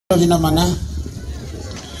Vina mana.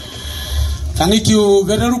 Thank you.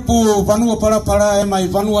 Velerupu vanua para mai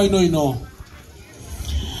vanua ino.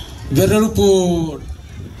 Velerupu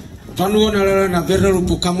vanua na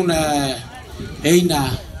Velerupu kamuna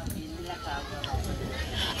eina.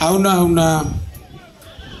 Auna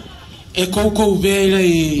eko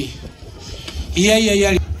vele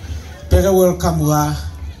ia pega welcome wa.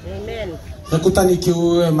 Amen. Rekutani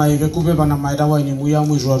kiu mai rekube bana mai dawa ini muya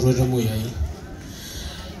muizwa muya.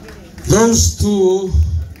 Those two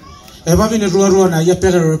evavine ruarua na ia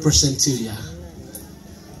pega representiria.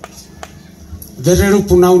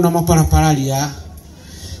 Velerupu na una maparaparalia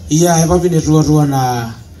ia evavine ruarua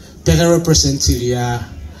na pega representiria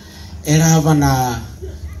era havana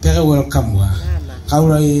pega welcome wa.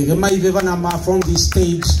 Kaura gemai vevana ma from this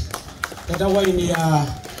stage kada waini ya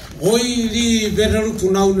oili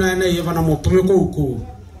Velerupu na una na evana mo pemeko uku.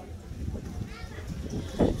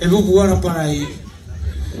 Ebu buara parai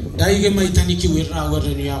Daige mai taniki wira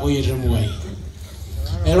wareni ya oire muai.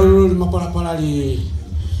 Elo maparapalali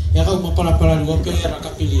ega maparapalali wope era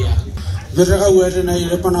kapilia. Veraga were na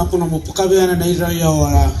ile pana kuno mupukabeana na ira ya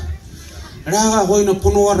ora. Raga hoina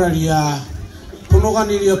pono waralia. Pono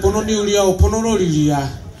ganilia pono niulia o pono rolilia.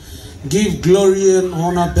 Give glory and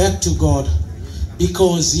honor back to God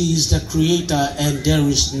because he is the creator and there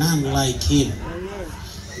is none like him.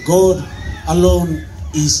 God alone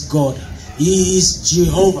is God. He is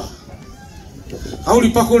Jehovah.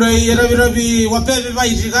 Auli pakura era virabi wape vai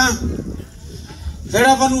diga.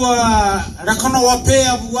 Era vanua rakono wape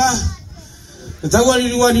abua. Tawali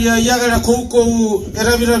liwani ya yaga kouko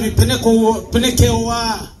era virabi penekeo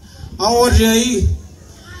wa aorei.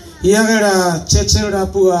 Yaga chechera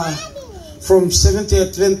pua from Seventh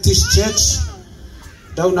Adventist Church.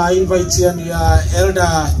 Down I invite ya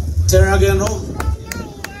Elder Terragano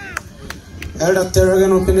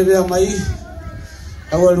penebea mai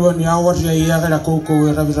awalua ni awar ya yaga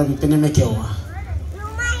kouko rabi penemekewa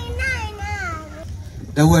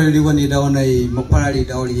dawali wani dawana I maparali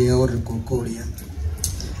dawali ya or kokoria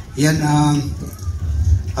yana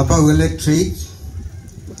Abau electric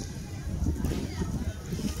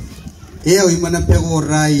eo imana pego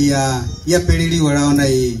rai ya pelili waraona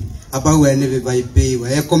I Abau ene vai pei wa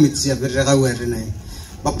e komitsia berega were nai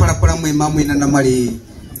mapara mai mamu ina na mari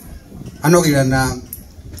anogira na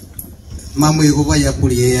mamu iguba ya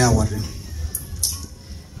kulie ya ware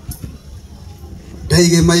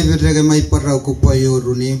daige mai vedrege mai para okupa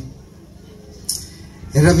yoruni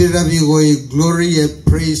erabi goi glory and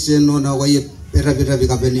praise and honor wa erabi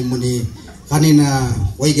kabeni muni kanina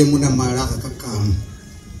waige muna maraka kakam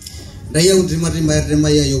daya undrimari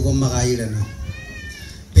mai ya yogo magaira na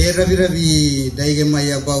erabi daige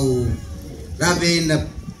mai Abau rabe na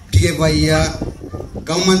tige baya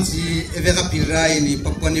Kaumansi eveka pirai ni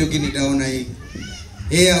Papua New Guinea daunai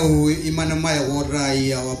au imana mai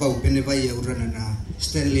orai au Abau penevai urana na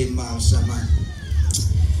Stanley Miles sama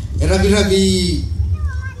erabi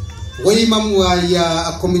wei mamua ya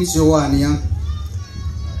akomitsio wania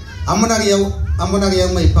amona ya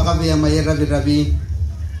mai pakabe ya mai erabi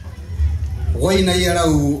wei na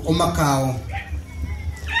yarau omakao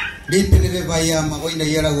di penevai ya wei na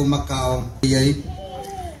yarau omakao yai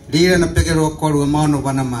Dira na pekero koru maono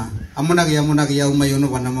panama. Amunagi au mai ono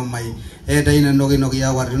panama mai. Daina nogi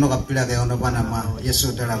awar no kapila ke ono panama.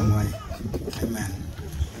 Yesu dalam mai. Amen.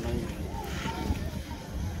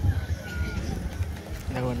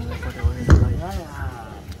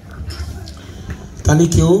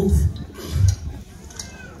 Thank you.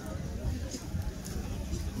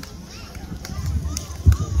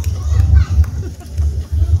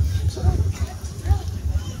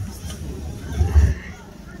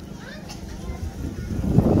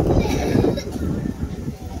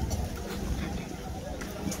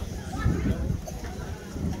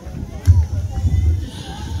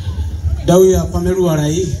 Dawia pameru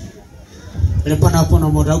arai lepana pona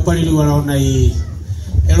moda upari liwara nai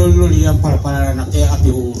elololi ya para na ke api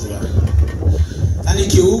urua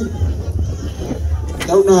thank you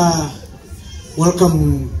dauna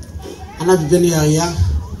welcome ana bibeni ya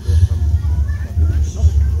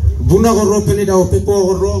buna goro peni da opepo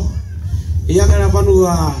goro ya kana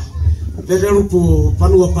panua Velerupu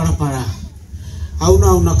panua para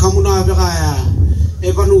auna kamuna bega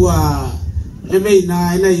e panua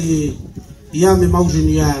lemeina enai ya me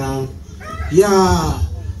mauzini ya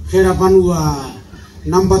hera panua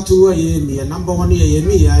number 2 yemi number 1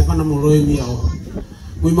 yemi ya pana moro yemi ao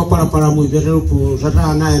mui mapara mui Velerupu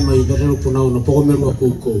rata na e mai Velerupu na una pogomeru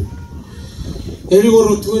kuko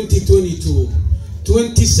erigoro 2022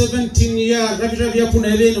 2017 ya rabi apuna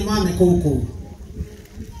ele no mame kuko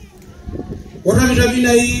ora rabi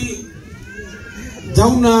nai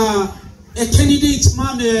dauna e candidates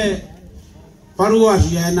mame parua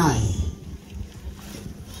ya nai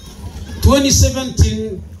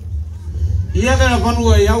 2017 iaga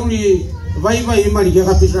parua yauli vai mari ga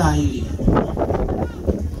kapira hili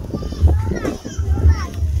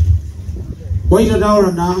waira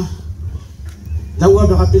daura na daua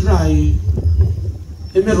ba kapira ai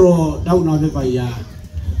emero dauna be baya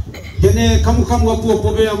kene kamu apu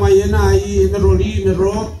pobe mai nai emero li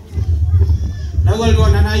emero daua lo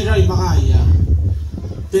na nai rai makaya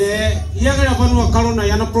pe iaga parua kalona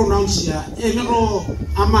yana pronounce ya emero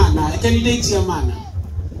amana candidate amana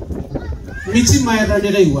mitima ya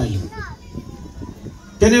dai wai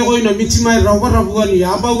kene goina mitima ra wara buani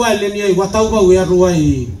abau ale ni watau ba we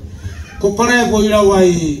ruai ko pare boira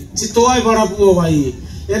wai titoai bara buo wai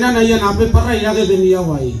ena na yana be parai ya ge benia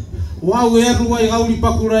wai wa we ruai gauli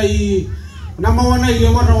pakurai namawana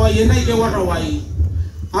ile wara wai ena ile wara wai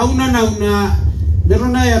auna nauna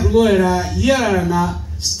merona ya ruera yara na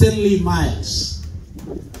Stanley Miles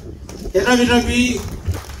era virabi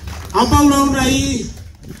ambau launa I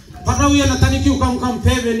parau ya natani ki ukam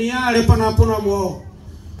peve ni ale pana pona mo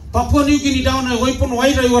Papua New Guinea down na goipon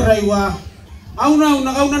waira iwaraiwa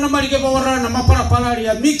auna na mari ke bawara na mapara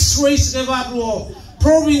palaria mixed race ke baruo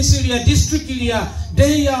province area district area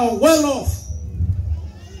they are well off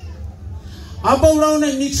abau launa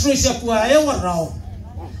mixed race ya kwa ewarao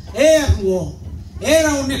eruo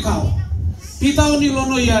era unikao pita oni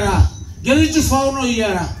lono yara geritu fauno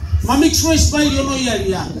yara ma mixed race by lono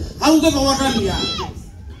yara au ke bawara dia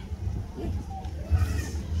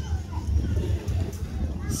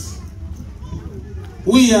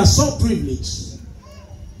we are so privileged.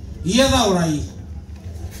 Yada orai.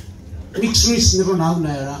 Mixed race nero na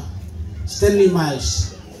era. Stanley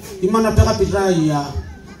Miles. Imana peka pitrai ya.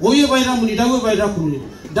 Oye baira muni dawe baira kuni.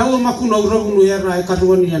 Dawe makuna urabunu era e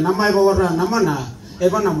kaduani ya nama e bawara namana e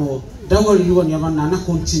bana mo dawe liwani ya bana na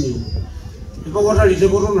continue. E bawara li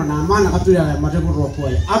deborona na mana kapira ya madeboro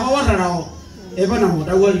poe. Abawara rao e bana mo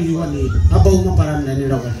dawe liwani abau maparana ni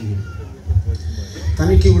rawani.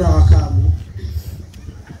 Taniki ura wakamu.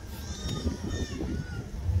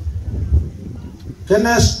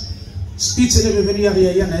 Kena speech ne bevenia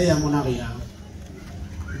ya na ya monaria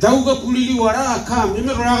dauga kulili wara kam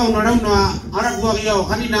ime raga una aragwa ya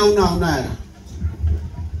kanina una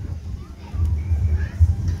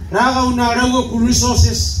raga una raga ku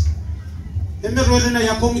resources ime roena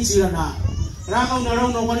ya komitirana raga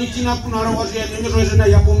una wani kina kuna raga ya ime roena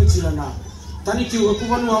ya komitirana tani ki ku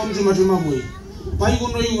banu wa mjuma mwe pai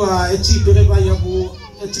gono iwa eti pere ba ya bu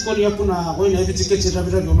eti koni apuna goina eti tiketi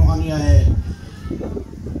rabira gono kania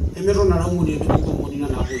emero na rangu ni ko monina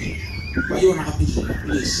na boy bayo na kapiti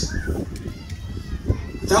please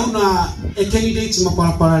tauna e candidate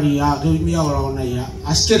mapara ya mi awara ya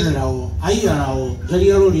askere rao aia rao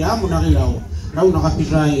gariaro ya mona rao rauna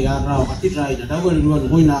kapitra ya rao kapitra ina dawo ni luan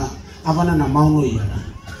goina avana na mauno ya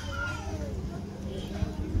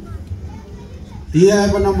dia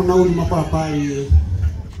bana mona uli mapara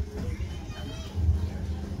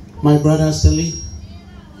my brother Stanley,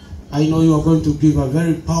 I know you are going to give a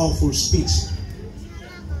very powerful speech.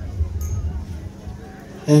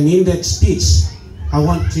 And in that speech, I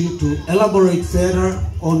want you to elaborate further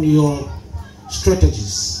on your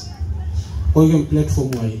strategies. Oigan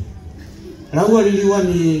platform way. Rawa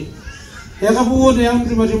liliwani eka buone ya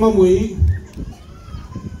mtu majimamui.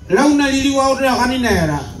 Rauna liliwa ore kanina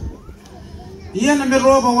era. Iya na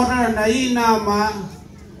meroba wana na ina ma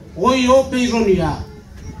oyo peironia.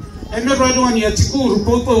 Emero edwani ya tikuru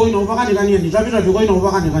popo oino bakani kania ni tabira bigoino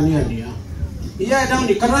bakani kania dia. Iya down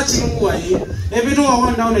ni karachi ngwai. Ebido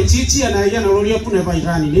wa down na chichi na iya na rolia pune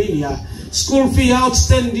bairani ni ya. School fee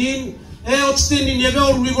outstanding. Outstanding ebe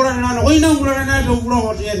uribora na oina ngura na be ura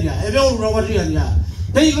watiania. Ebe ura watiania.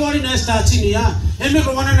 Peiro ari na starting ya.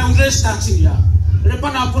 Emero wana na ure starting ya.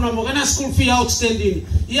 Repana apuna mogana school fee outstanding.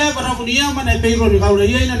 Iya barabu ni ya mana peiro ni kaure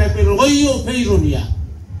iya ina na peiro oyo peiro ni ya.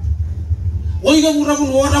 Oiga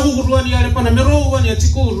murabu wara kuruani ya repana mero wani ya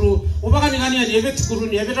tikuru ubakani kani ya ebe tikuru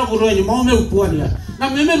ni ebe takuru ni maume upuani ya na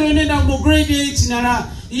memero ene na mo grade 8 nara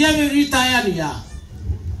iya be retire ni ya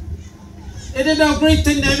ene da grade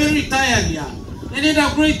 10 na ebe retire ni ya ene da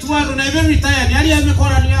grade 12 na ebe retire ni ali ame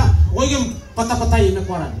kora ni ya oiga pata ime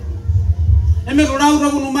kora ni eme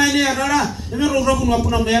rabu no maine ya rara eme rabu no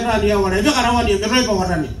apuna mbera ni ya wara ebe karawani eme roipa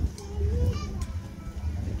warani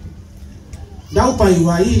Dau pai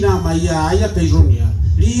wai na maia aya peironia,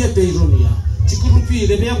 lie peironia. Tikurupi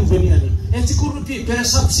le bea kuvenia ni. Tikurupi pere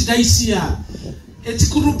subsidizeia.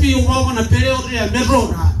 Tikurupi umawa na pere oria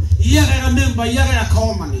merona. Ia gara memba ia gara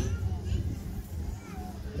kaomani.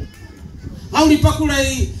 Auli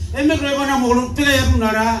pakulai Emetro ebana mo pele ya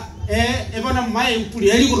runara ebana mai upuri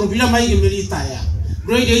eli ko bila mai ke meritaya.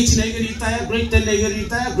 Grade 8 na igeritaya, grade 10 na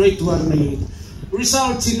igeritaya, grade 12 na igeritaya.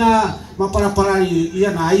 Result na mapara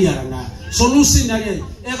ia na ia na solution na ia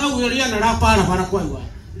ega ueria na rapara para kwa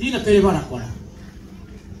dina pele para kwa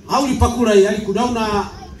auli pakura ia kudauna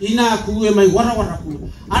ina ku mai wara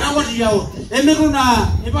ku ana wadi yao emeru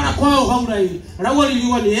na ebara kwa gaurai rawali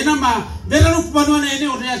liwani ena ma Velerupu Gavuone ene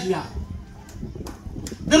oreagia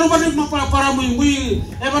bero bani mapara mui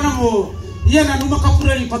ebana mo ia na numa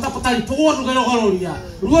kapureri patapatari pogoru galoria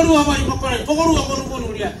ruaru abari mapara pogoru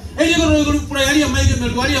aboruria eli garo pura yaria maige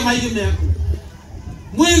meruaria maige me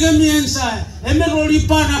muige miensa emeroli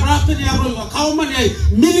pana rapeni aroga kaumani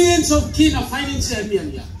millions of kina finance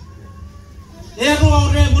emiania ero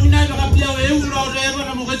ore munina bakapia euro ore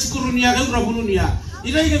ebana mo gachikurunia euro bununia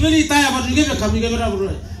ira ige veli taya batige kamige bro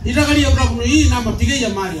ira gari ebra bunu hii na mapige ya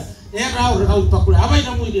maria era ore au pakula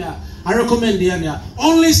abaina muidia I recommend the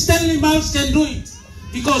only Stanley Miles can do it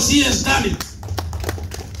because he has done it.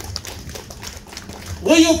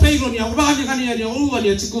 Oyo peironia, ubahani kania uwa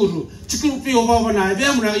ni chikuru pio baba na ebe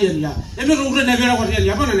amuna yenia. Emero ure na vera kwa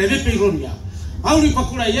yenia, bana na ebe peironia. Auli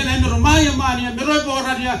pakula yena emero maya mani, emero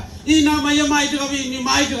eboradia, ina maya mai de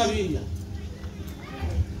gavini.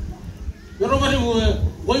 Mero bari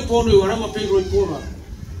voi pono wara ma peiro pono.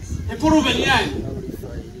 E poro veniani.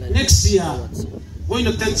 Next year Woi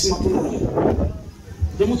na tensi mapuno.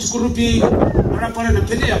 Demu chikurupi para na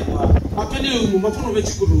pele apa. Apele mu mapuno be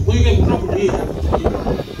chikuru. Woi ge mura buri.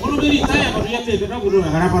 Ono beri taya ba ya pe na buru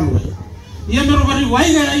harapan wai. Ia mero bari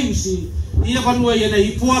wai ga ayusi. Ia banu wai na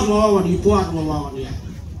ipuar wa ni.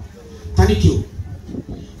 Thank you.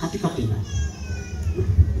 Kapi na.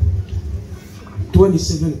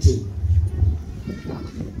 2017.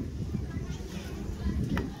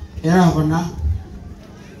 Era bana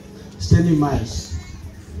Stanley Miles.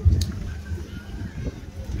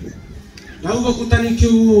 Nauga kutani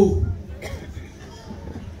kiu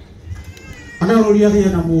ana rolia ya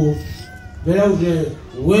namu the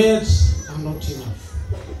words are not enough.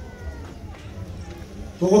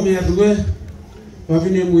 Poko me aduwe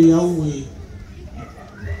wavine mu yau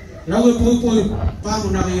nawe po pa mo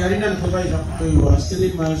na ya rina na bai ra to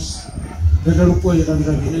Stanley Miles Velerupu ya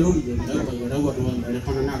kandra ni lori na wa do na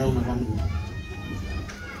pana na rauna kanu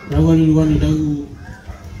rawani wani dau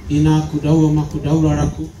ina ku dau ma ku dau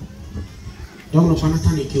raraku dau no pana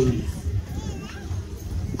tani keuli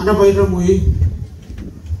ana baira moi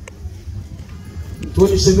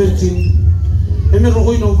 2017 eme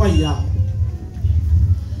rogoi no baia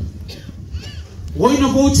woi na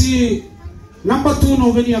boti number 2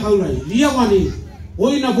 no venia kaulai lia wani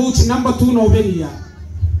woi na boti number 2 no venia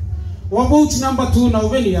wa boti number 2 no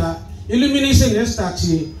venia elimination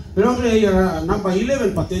estati pero ya number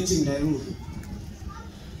 11 patenting na ru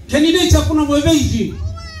candidate hakuna mweveji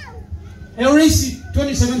erase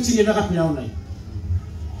 2017 ya kapila ona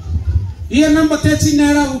iya number 13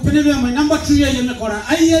 na ra upeneve mai number 3 ya yemekora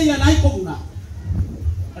ai naiko una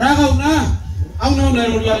raga una au na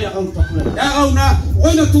ro ya kaun pakula raga una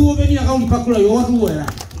oina tu veni ya kaun pakula yo watu era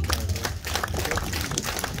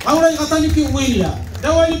aura ikatani ki uwelia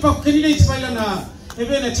dawa ni pa candidate baila na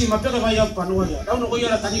evena team apeka vaya panoya dauno ko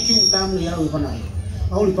yala taniki utamu yala upana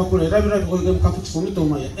auli pakule rabi ko game kaput fomito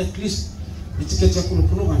maya at least etiketi ya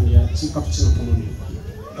kuno ngani ya si kaput na kuno ni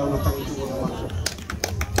dauno taniki ko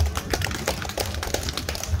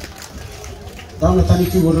dauno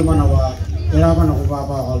taniki ko mana wa era bana ko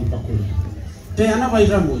baba auli pakule te ana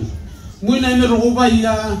baira mui na ime ro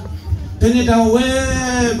baya tene dawe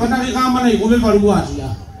bana ri kama na igobe baruati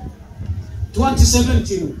ya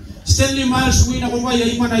 2017 Stanley Miles wina kwa ya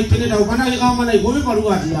imana ipende da bana kama na igobe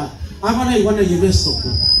baruati ya abana iwana yebesto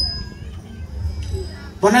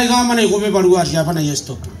bana kama na igobe baruati ya bana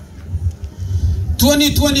yesto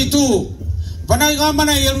 2022 bana kama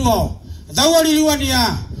na yeruo dawali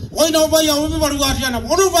liwania wina baya igobe baruati na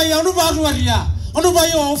onu baruati ya onu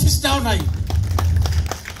baya office down ai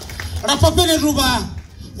rapapele ruba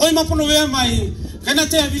oi mapono we mai kana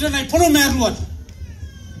te avira nai pono me ruat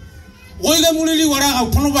oi ga mulili wara au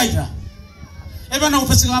pono baita e bana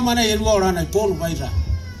opesi ga mana ye ruwa ora nai pono baita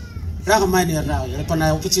raga mai ne ra e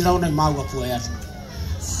pana opesi la nai mau ku ya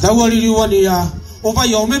dawali liwani ya oba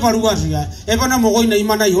yo me baruwa ria e bana mo goi nai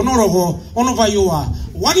mana yo no rogo ono ba yo wa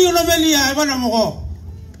wani ono belia e bana mo go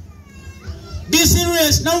be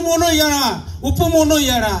serious na mo no yara upo mo no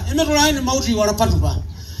yara e me ro ni mauti wara patuba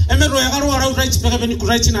emero ya garu ara right pega beni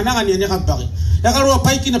kuraiti na naga ni ne kabare ya garu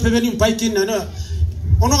paiki na pebeni paiki na no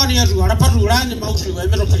ono ga ni ya ruara paru rani mausi wa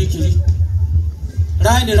emero klikili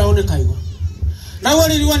rani raone kaiwa na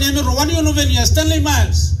wali liwani emero wani ono veni ya Stanley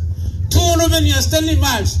Miles tuno Mr Stanley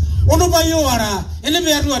Miles ono ba yowara ene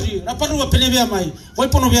be aduari raparu wa pene be mai hoi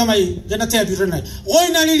pono be mai gena te abirena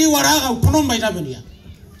hoi na lili waraga pono mai rabenia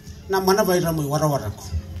na mana ba iramu wara ko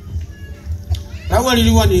rawa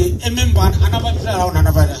lili wani ememba anaba bila ona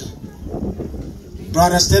anaba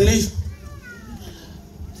Brother Stanley,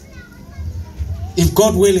 if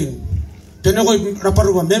God willing, tengo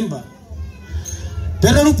raparu wa member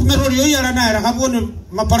Velerupu merolio ya na era Gavuone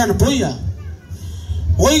maparana proya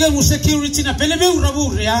oiga mu security na pelebe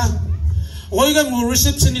uraburea oiga mu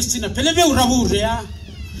receptionist na pelebe uraburea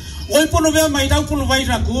oi pono be mai dau pono vai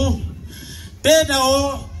raku peda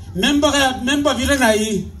o member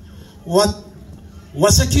virenai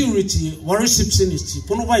wa security wa receptionist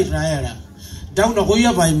pono vai raera dauna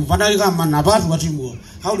goia vai vanaiga manabatu watimu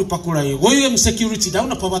hauli pakura ye oiga mu security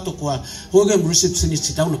dauna pawato kwa oiga mu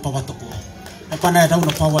receptionist dauna pawato kwa apana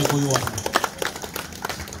dauna pawa goiwa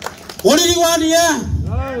Oli wani ya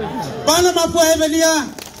bana mapua hebelia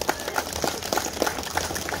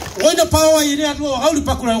Oina pawa ile atu hauli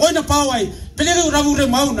pakula oina pawa pelele urabure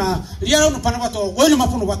mauna liara no panabato oina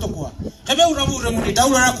mapuno batokwa hebe urabure muni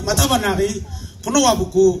daula raku mataba nari puno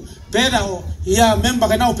wabuku peda o ya member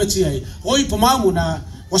kana opeti ai oi pomamu na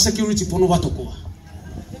wa security puno batokwa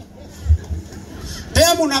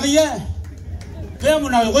pemu na ye pemu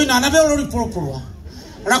na oina na be ori proporo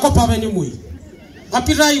rako paveni mui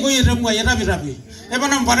Apirai go yere mu ya rabi e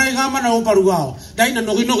bana mbana ngama na oparuao daina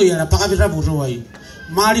nogi ya pakabira buroai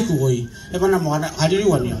mari ku goi e bana mwana hariri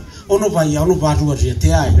wania ono vai ono batu wa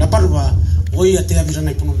te ai la parwa goi ya te abira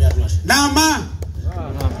na ipuno me arua nama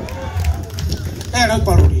era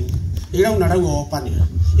paruri ira una rau opani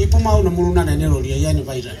ipuma una muluna na nero ria yani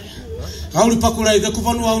vaira gauli pakula ige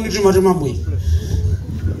kupanu au ni rima mui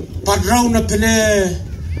padrau na pene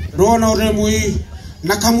rona oremui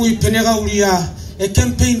nakamui pene gaulia a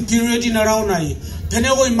campaign period in around I.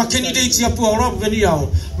 Penevo in candidate yapua rob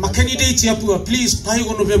veniao. Ma candidate yapua, please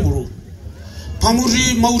paigo november.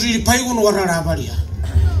 Pamuri Mauri paigo no warabaria.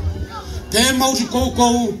 Pe Mauri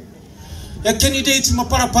Coco a candidate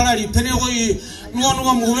maparapalari, Penevo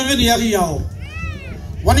no movenia yao.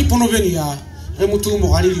 Wani ponovenia,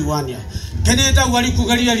 Remutumo Haliwania. Peneda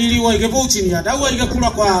Walikugaria Liliwa Gavotinia, Dawa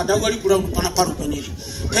Yakura, Dawali Kura Panaparu Peniri.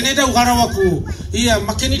 Peneda Harawaku, here,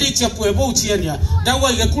 Macanidate Yapuebotiania, Dawa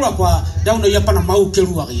Yakura, down the Yapana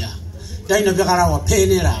Maukeruaria, Dina Vegarawa,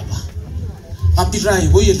 Peneraba. Apirai,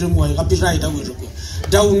 Wayamua, Apirai, Dawiruku.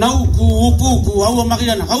 Down now, Puku, our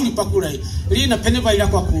Mariana, Hauli Pakurai, Rina Peneva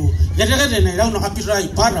Yapaku, Yadena, down Apirai,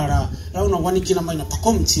 Parara, down Wanikina Mina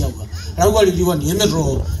Pacom Tiawa, Rawali Yuan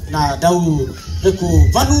Yemero, na Dau. Eko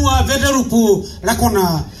vanua Velerupu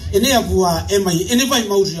lakona eneavua emai enevai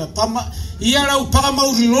mauria pama iara upaga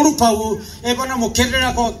mauri lorupau ebana mo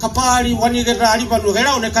kerera ko kapari wanigera ali banu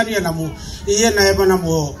gera onekania namu iena ebana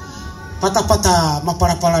mo patapata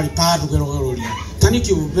maparapalari padu gerogeroria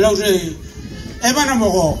tanikiu belaure ebana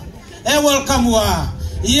mo welcome wa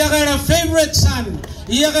iagera favorite son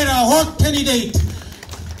iagera hot candidate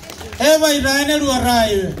evai raeneru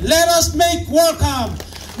arrive. Let us make welcome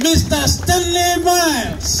Mr. Stanley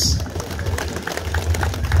Miles.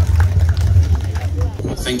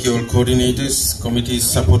 Thank you all coordinators, committees,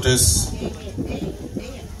 supporters.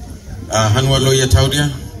 Hanwa Loya Taudia,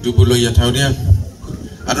 Dubu Loya Taudia.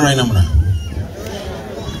 Adorai Namuna.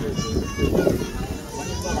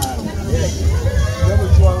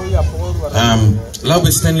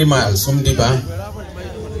 Mr Stanley Miles, Somdiba.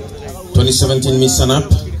 2017 Mission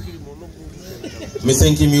Up. Me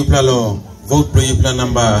thank him you plalo. Vote play plan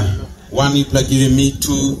number 1 you play giving me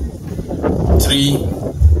 2, 3.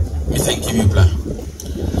 Me thank you plan.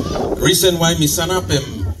 Reason why me son up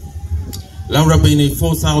Laura Bene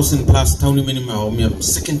 4,000 plus town minimum me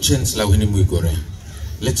second chance la wini muigore.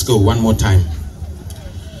 Let's go one more time.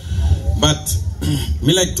 But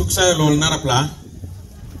me like tuksa lol narapla.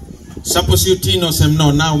 Suppose you Tino sem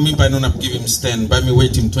no now me by not give him stand by me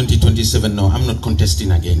wait him 2027 no I'm not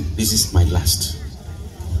contesting again. This is my last.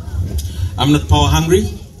 I'm not power hungry.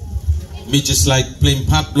 Me just like playing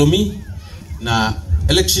part blow me. Na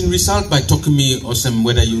election result by talking me or some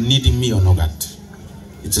whether you needing me or not.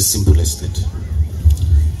 It's as simple as that.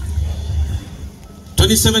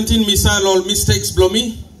 2017 missile all mistakes blow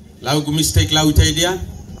me. Lau go mistake lau idea.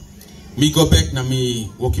 Me go back na me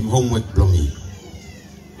work him homework blow me.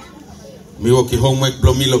 Me work him homework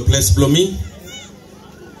blow me lo place blow me.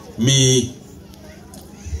 Me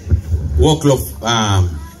work of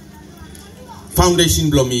foundation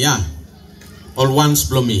blow me, yeah. All once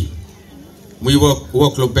blow me. We work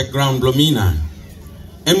lo background blow me na.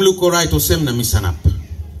 Look right or sem na misan up.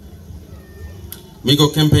 Me go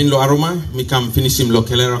campaign lo aroma, me come finish him lo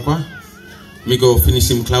kelera kwa. Me go finish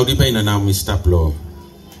him cloudy pain and now me stop lo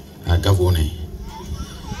Gavuone.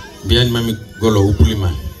 Behind me go lo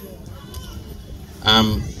upulima.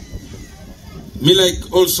 Me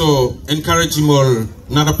like also encourage him all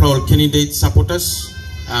Narapla candidate supporters.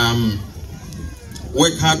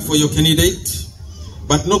 Work hard for your candidate,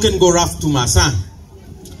 but no can go rough to masa.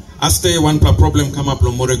 Aste one problem come up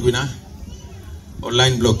lo Moreguina or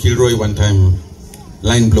line block Kilroy one time.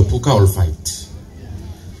 Line block Puka all fight.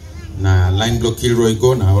 Na line block Kilroy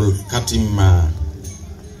go na all cut him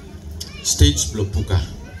stage block Puka.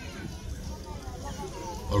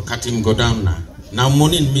 Or cut him go down na. Now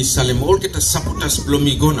morning Miss Salem all get a supporters blow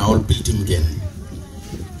me go na all build him again.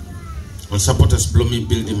 All supporters blow me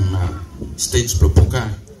build him stage block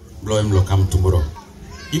Puka, blow him lo come tomorrow.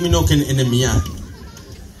 You no can enemy.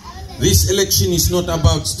 This election is not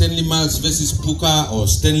about Stanley Miles versus Puka or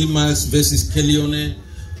Stanley Miles versus Kelione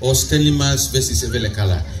or Stanley Miles versus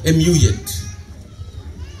Evelekala. MU yet.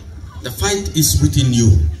 The fight is within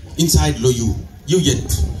you, inside lo you. You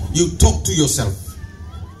yet. You talk to yourself.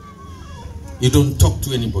 You don't talk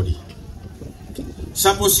to anybody.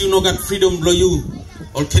 Suppose you no got freedom lo you,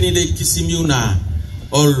 or candidate kissim you na,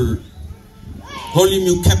 or holding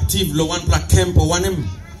you captive lo one black camp or one em.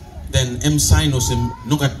 Then M sign or some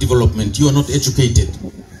no got development. You are not educated.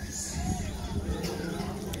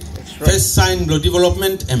 Right. First sign of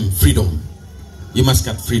development, M freedom. You must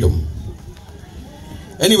get freedom.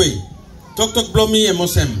 Anyway, talk blow me M.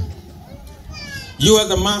 You are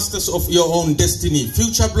the masters of your own destiny.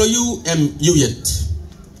 Future blow you, you yet.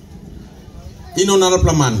 Ino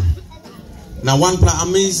naraplaman. Now one pla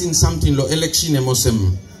amazing something lo election M.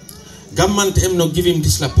 Government no give him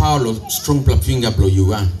this la power lo strong pla finger blow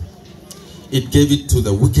you. It gave it to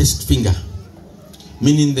the weakest finger,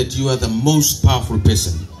 meaning that you are the most powerful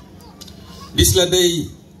person. This la day,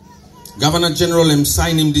 Governor General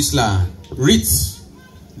sign him this la reads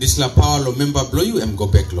this la power lo member blow you go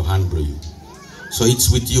back lo hand blow you. So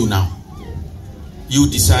it's with you now. You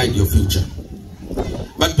decide your future.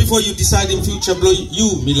 But before you decide in future blow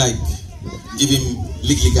you, me like give him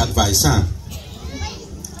legal advice, huh?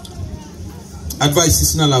 Advice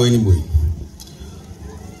is not allowed anyway.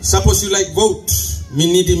 Suppose you like vote,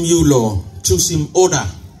 me need him you law, choose him order.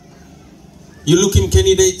 You look him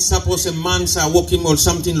candidate, suppose a man say work him or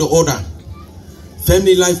something law order.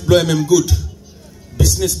 Family life blow him good.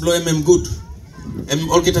 Business blow him good.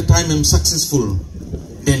 All get a time him successful.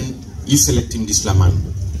 Then you select him this la man.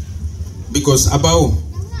 Because Abau,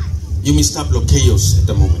 you must stop lo chaos at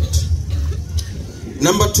the moment.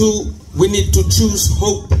 Number 2, we need to choose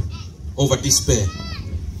hope over despair.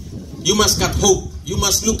 You must get hope. You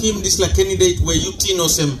must look him this like candidate where you tin or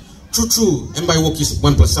some true and by work is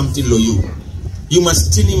 1 plus something lo you. You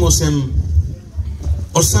must tin him or some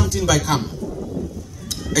or something by come.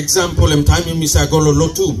 Example, time you miss agolo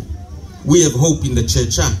lo too. We have hope in the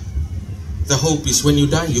church. Huh? The hope is when you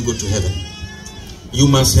die, you go to heaven. You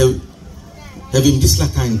must have him this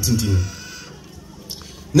like kind tinting.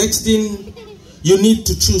 Next thing, you need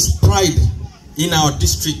to choose pride in our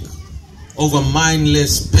district over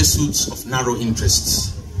mindless pursuits of narrow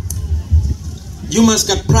interests. You must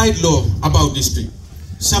get pride law about district.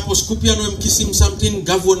 Suppose Kupiano kissim something,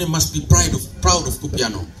 Gavuone must be proud of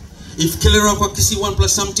Kupiano. If Kelerakwa kissi 1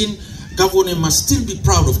 plus something, Gavuone must still be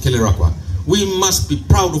proud of Kelerakwa. We must be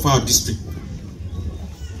proud of our district.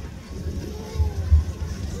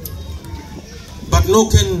 But no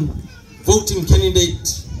can voting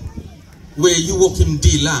candidate where you walk him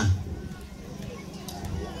dealer.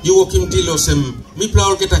 You walk him deal or some mipla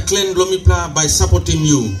or get a clan lo mipla by supporting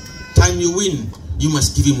you. Time you win, you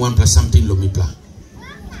must give him 1 plus something lo mipla.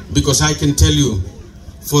 Because I can tell you,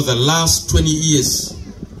 for the last 20 years,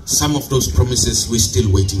 some of those promises we're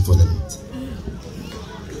still waiting for them.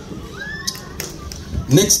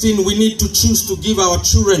 Next thing, we need to choose to give our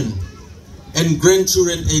children and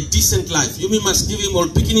grandchildren a decent life. You must give him all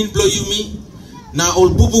picking blow you me, now all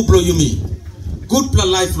boo blow you me. Good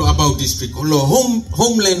life law about district, or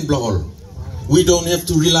homeland blow all. We don't have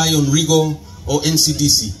to rely on Rigo or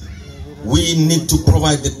NCDC. We need to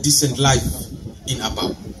provide a decent life in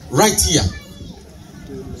Abau. Right here.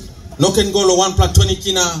 No can go 1 plus 20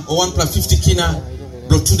 kina or 1 plus 50 kina,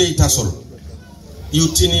 blow today tassel. You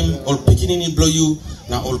tin him, all picking blow you,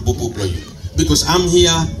 now all boo blow you. Because I'm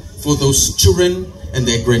here for those children and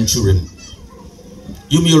their grandchildren.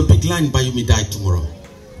 You may all big line by you may die tomorrow.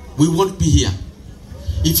 We won't be here.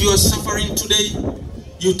 If you are suffering today,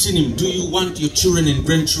 you tin him. Do you want your children and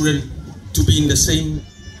grandchildren to be in the same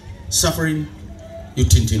suffering? You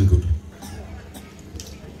tin good.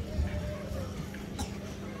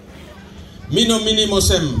 Mino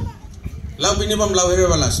minimosem Lau binibam lau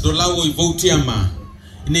herewalas, do lau oi votiama.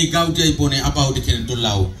 Ini gaudia ibone abau dikene do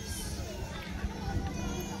lau.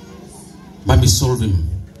 Mami solve him.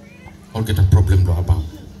 Or get a problem do abau.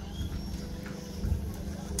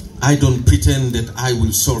 I don't pretend that I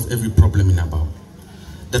will solve every problem in Abau.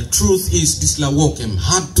 The truth is this la walk em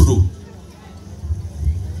hard to do.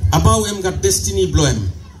 Abau em got destiny blow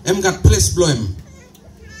em got place blow em.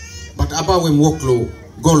 But Abau em walk low,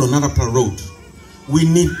 go on another road. We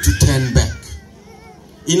need to turn back.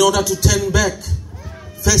 In order to turn back,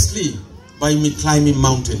 firstly, by me climbing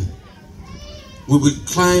mountain. We will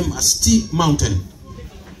climb a steep mountain.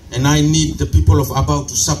 And I need the people of Abau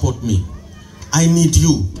to support me. I need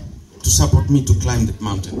you to support me to climb that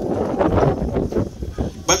mountain.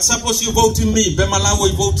 But suppose you vote in me, Bemalawo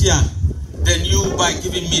vote here, then you by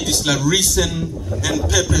giving me this reason and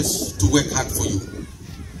purpose to work hard for you.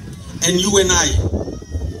 And you and I,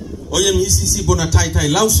 Oyem Hisisi Bonataitai,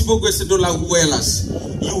 Lausibo Gwesedola Huelas,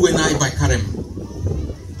 you and I by Karem,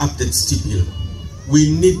 up that steep hill. We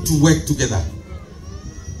need to work together.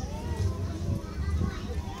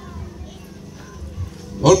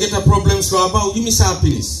 All get a problems to Abau, you miss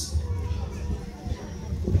happiness.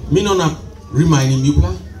 Me no na reminding you,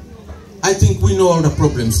 I think we know all the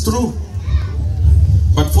problems, true.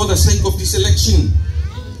 But for the sake of this election,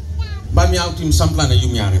 by me out him some plan you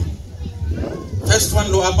me are him. First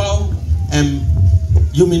one lo Abau,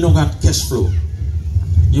 you me no got cash flow.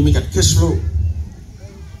 You me got cash flow.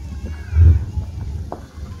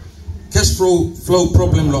 Cash flow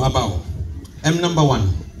problem lo Abau. Number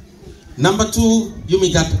 1. Number 2, you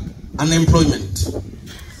me got unemployment.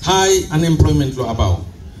 High unemployment lo Abau.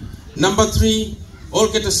 Number 3, all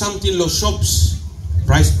get a something low shops,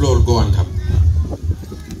 price flow go on top.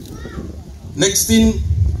 Next thing,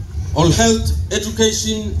 all health,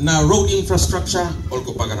 education, na road infrastructure, all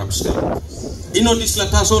go back up still. You know this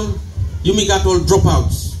latasol, you me got all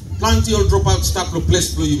dropouts. Plenty all dropouts start lo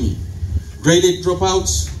place flow you me. Grade 8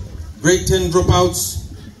 dropouts, grade 10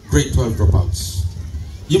 dropouts, grade 12 dropouts.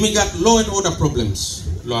 You me got law and order problems,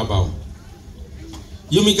 lo Abau.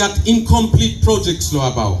 You me got incomplete projects, lo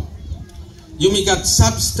Abau. You may got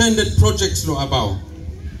substandard projects lo Abau.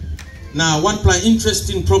 Now one plan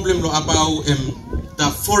interesting problem lo Abau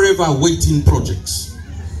the forever waiting projects.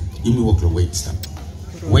 You may work lo wait stop.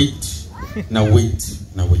 Wait, now wait,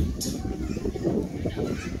 now wait.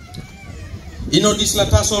 You know this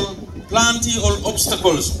latasol, plenty all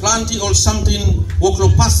obstacles, plenty all something work lo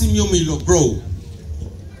passing you me lo grow.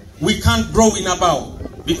 We can't grow in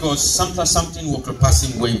Abau because something work lo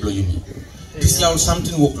passing way blow you me. This law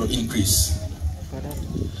something work lo increase.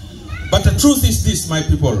 But the truth is this, my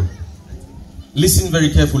people. Listen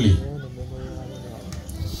very carefully.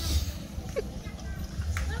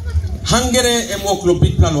 Hangere emoklo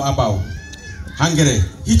big plan lo Abau. Hangere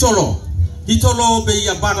hitolo be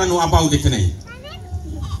ya bara no Abau de kene.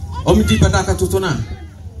 Omidi badaka tutona.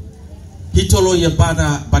 Hitolo ya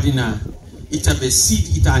bada badina ita be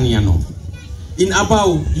seed ita aniano. In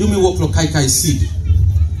Abau yumi woklo kai seed.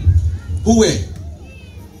 Huwe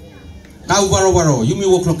Kau waro you me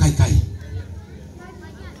walk lo kai.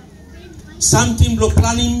 Something lo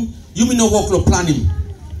planning, you me no walk lo planning,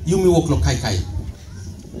 you me walk lo kai.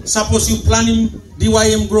 Suppose you planning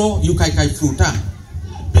DYM grow, you kai fruit.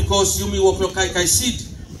 Because you me walk lo kai seed,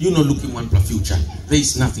 you no looking one for future. There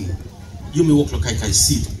is nothing. You me walk lo kai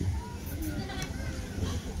seed.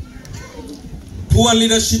 Poor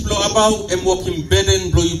leadership lo Abau em walking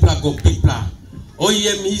burden blow you plug go big plan.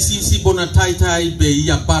 Oyem hisisi bona taitai be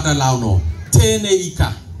ya bada launo. Tene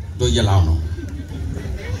ika do ya launo.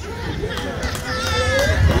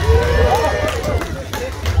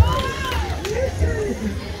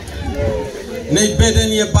 Ne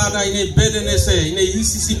beden ya bada ne beden ese ne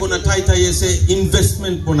hisisi bona taitai ese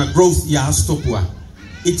investment bona growth ya stopua.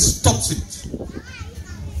 It stops it.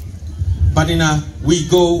 But we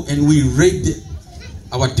go and we raid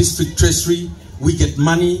our district treasury. We get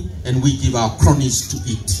money and we give our cronies to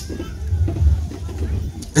eat.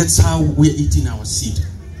 That's how we're eating our seed.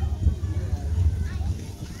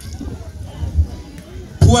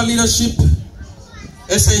 Poor leadership,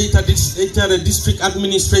 SA the district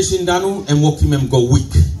administration danu and working them go weak.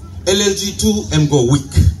 LLG 2 and go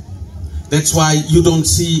weak. That's why you don't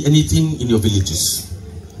see anything in your villages.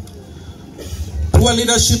 Poor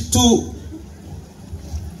leadership too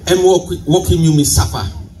and working you may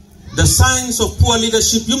suffer. The signs of poor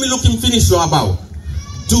leadership, you may look him finish lo Abau.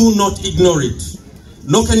 Do not ignore it.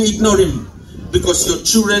 No can ignore him because your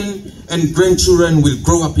children and grandchildren will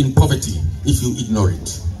grow up in poverty if you ignore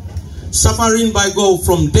it. Suffering by go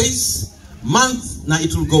from days, months, now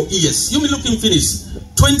it will go years. You may look him finish.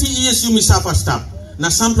 20 years you may suffer stop. na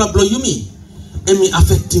sampla blow yumi, emi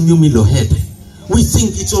affecting yumi lo head. We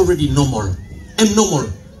think it's already normal. Normal.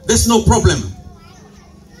 There's no problem.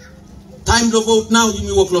 Time to vote now,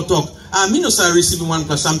 yumi walk lo talk. Me no say receiving 1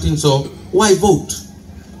 plus something, so why vote?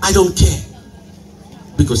 I don't care.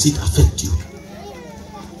 Because it affects you.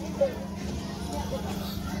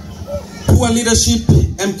 Poor leadership,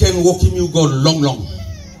 can walk him you go long.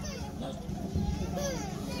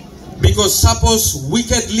 Because suppose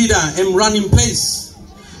wicked leader run in place,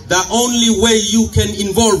 the only way you can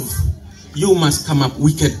involve, you must come up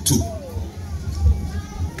wicked too.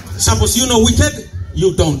 Suppose you know wicked,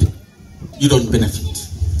 you don't benefit.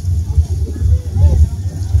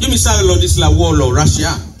 You may say this la war or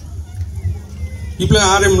Russia. You play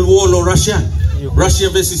harem war or Russia. Russia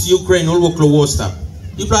versus Ukraine, all work war stuff.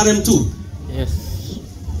 You play harem too. Yes.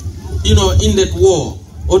 You know, in that war,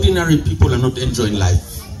 ordinary people are not enjoying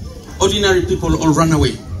life. Ordinary people all run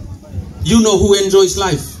away. You know who enjoys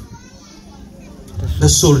life? The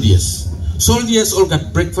soldiers. Soldiers all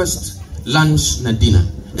got breakfast, lunch, and dinner,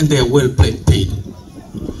 and they are well paid.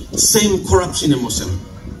 Same corruption in Muslim.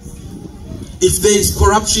 If there is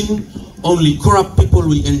corruption, only corrupt people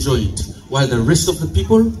will enjoy it, while the rest of the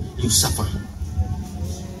people, you suffer.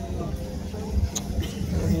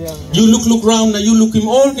 You look around, you look him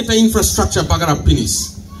all get the infrastructure bagara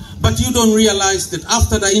penis. But you don't realize that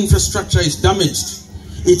after the infrastructure is damaged,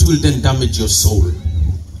 it will then damage your soul.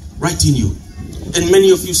 Right in you. And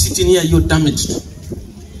many of you sitting here, you're damaged.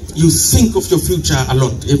 You think of your future a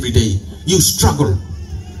lot every day. You struggle.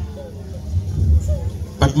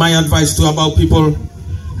 But my advice to Abau people,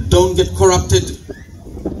 don't get corrupted.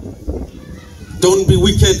 Don't be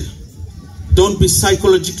wicked. Don't be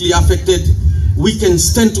psychologically affected. We can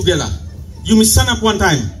stand together. You may stand up one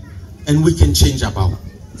time and we can change Abau.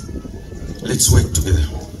 Let's work together.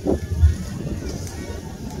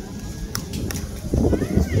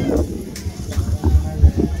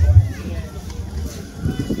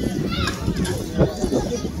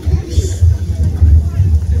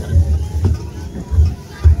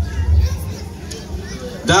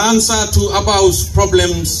 The answer to Abau's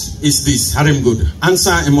problems is this. Harem good.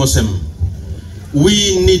 Answer emosem.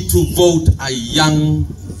 We need to vote a young,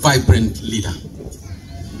 vibrant leader.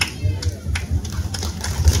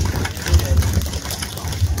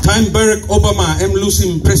 Time Barack Obama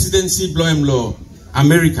losing presidency blow law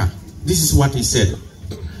America. This is what he said.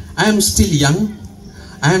 I am still young.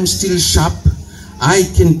 I am still sharp. I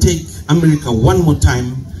can take America one more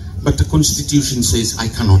time, but the Constitution says I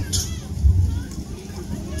cannot.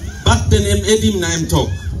 But then Edim Naim talk.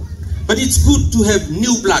 But it's good to have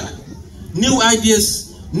new blood, new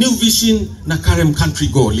ideas, new vision. Nakarem country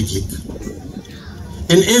go lik.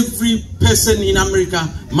 And every person in America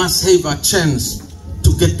must have a chance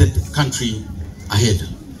to get that country ahead.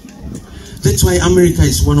 That's why America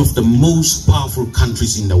is one of the most powerful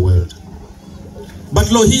countries in the world.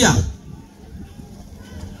 But lo here,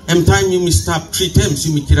 time you may stop 3 times,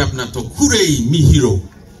 you may get up and talk, hooray, me hero.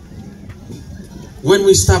 When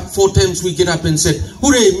we stop 4 times, we get up and say,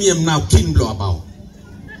 hooray, me am now king blow Abau.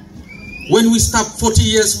 When we stop 40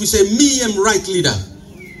 years, we say, me am right leader.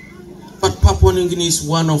 But Papua New Guinea is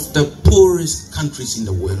one of the poorest countries in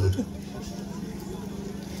the world.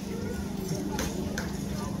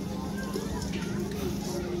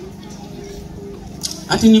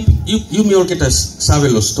 I think you may all get a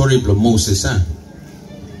savelo story of Moses, huh?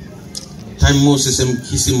 Time Moses and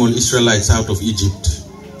kissing all Israelites out of Egypt.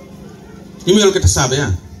 You may all get a sabe,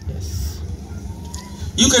 huh? Yes.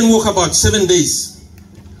 You can walk about 7 days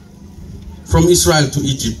from Israel to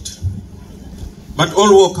Egypt. But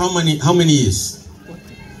all walk how many years?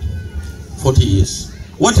 40 years.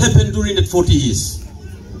 What happened during that 40 years?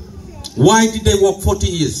 Why did they walk 40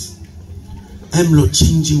 years? Amlo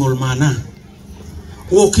changing all mana.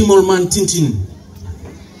 Walking all man tintin.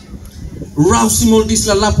 Rousing all this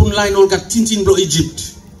lapun line all got tintin bro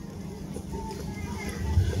Egypt.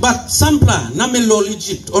 But sampla namelol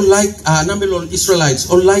Egypt or like namelol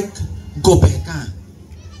Israelites or like go back.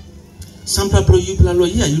 Sampla bro you plalo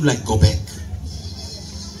yeah you like go back.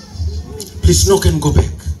 Please no can go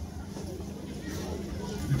back.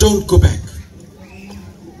 Don't go back.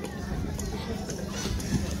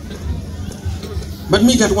 But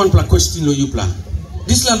me got one question lo you plan.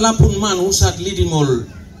 This lapun man who started leading all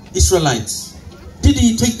Israelites, did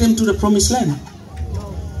he take them to the promised land?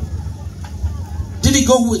 Did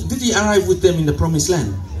he arrive with them in the promised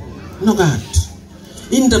land? No, God.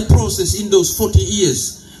 In the process, in those 40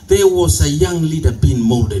 years, there was a young leader being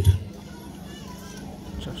molded.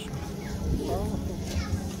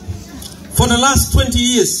 For the last 20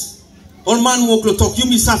 years, all man walk the talk, you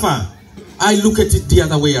me suffer. I look at it the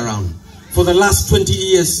other way around. for the last 20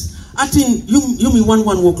 years. I think you me one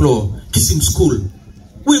work law, kiss him school.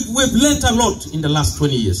 We've learned a lot in the last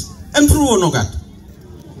 20 years. And through Onogat.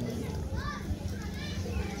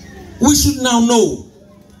 We should now know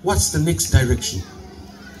what's the next direction.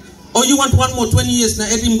 Or you want one more 20 years na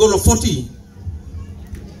Edim Golo 40?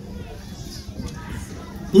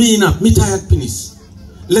 Me tired finish.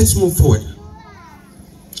 Let's move forward.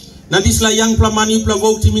 Now this like young plaman, you play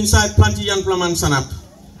vote him inside, plenty young plaman sanap.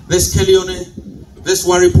 There's Kelione, there's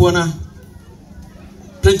Waripuana,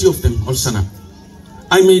 plenty of them all sanap.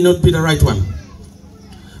 I may not be the right one.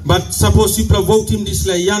 But suppose you play vote him this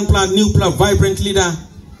like young plan, new plan, vibrant leader,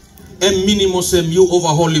 and minimum you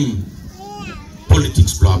overhaul him.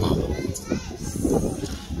 Politics blah blah.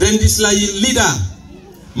 Then this like leader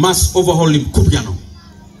must overhaul him Kupiano.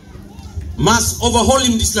 Must overhaul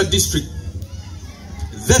him this like district.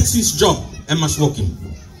 That's his job and must work him.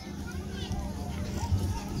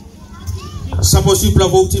 Suppose you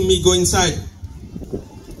voting me go inside.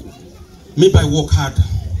 Me by work hard.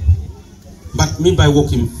 But me by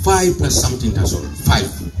working 5 plus something, that's all.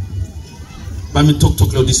 5. But me talk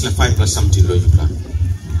this like 5 plus something you plan.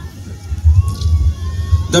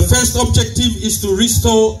 The first objective is to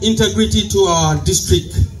restore integrity to our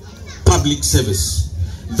district public service.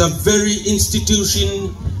 The very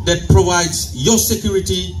institution that provides your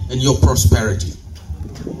security and your prosperity.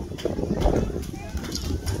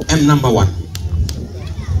 And number 1.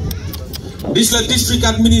 This district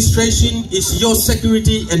administration is your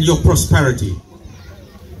security and your prosperity.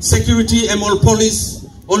 Security and all police,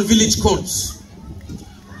 all village courts.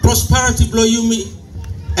 Prosperity blow you me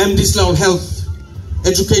and this law health,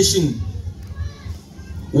 education.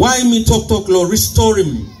 Why me talk law restore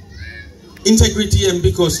him? Integrity, and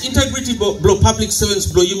because integrity blow public servants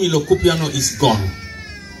blow you me lo Kupiano is gone.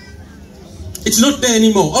 It's not there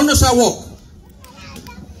anymore. Almost I walk.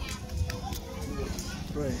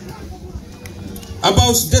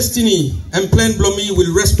 About destiny and plan blow me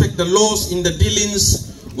will respect the laws in the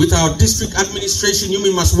dealings with our district administration. You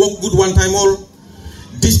me must work good one time all.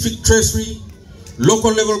 District treasury,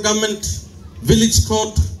 local level government, village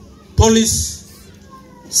court, police,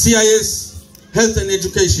 CIS, health and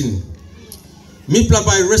education. Mipla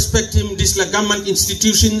by respecting these government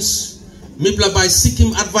institutions, Mipla by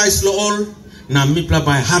seeking advice lo all, na Mipla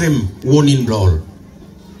by harem warning lo all.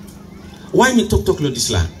 Why me talk lo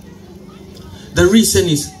this la? The reason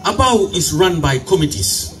is Abau is run by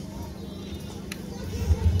committees.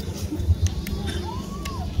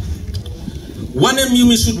 One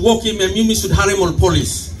you should walk him and you should harem all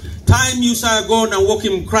police. Time you say go and walk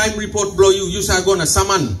him crime report blow you say go na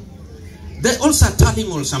saman. They also tell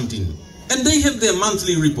him or something. And they have their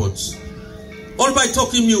monthly reports. All by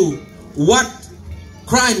talking you what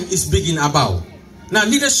crime is big in Abau. Now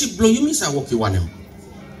leadership blow you miss I walk you one him.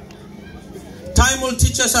 Time all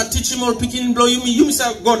teachers are teaching all picking blow you miss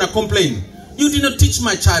I gonna complain. You did not teach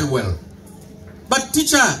my child well. But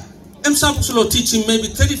teacher, I'm supposed to teach him maybe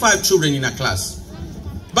 35 children in a class.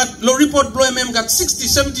 But lo report blow him got 60,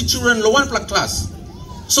 70 children lo one class.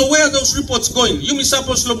 So where are those reports going? You miss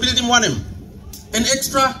supposed to build him one him. An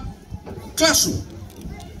extra classroom.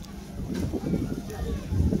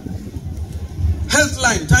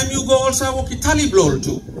 Healthline, time you go also walk Italy blow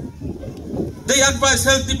too. They advise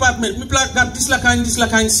health department, me got this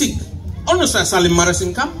kind sick. Almost a salim maras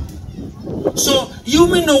income. So you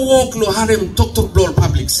may no walk lo harem talk blow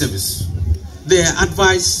public service. Their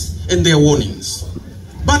advice and their warnings.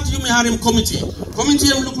 But you may harem committee. Committee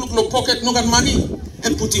and look lo pocket no got money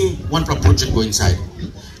and put in one project go inside.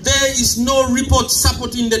 There is no report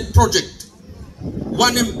supporting that project.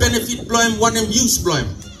 One em benefit blow him, one em use blow him.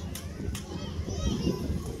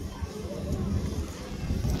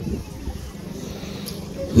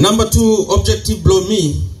 Number 2 objective blow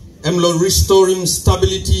me, am lo restoring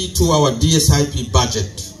stability to our DSIP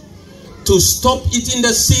budget. To stop eating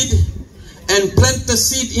the seed and plant the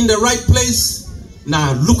seed in the right place.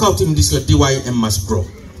 Now look out in this DYM must grow.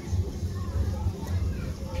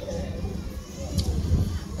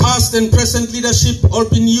 Past and present leadership all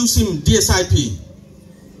been using DSIP.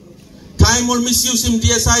 Time all misusing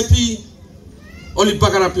DSIP, only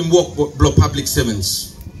back up in work blow public servants.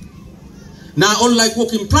 Now all like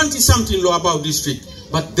working plenty something law about district,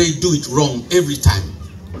 but they do it wrong every time.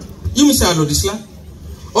 You miss all this la?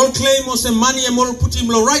 All claim or say money and all put him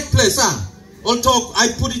the right place, All talk, I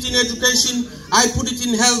put it in education, I put it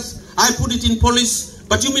in health, I put it in police,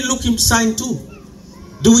 but you may look him sign too.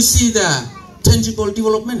 Do we see the tangible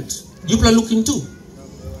development? You are looking too.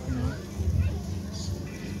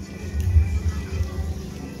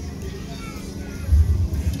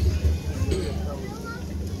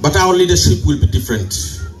 But our leadership will be different.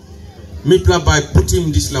 Mipla by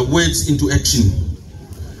putting these words into action.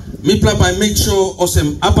 Mipla by make sure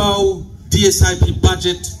osem Abau DSIP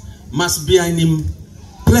budget must be in him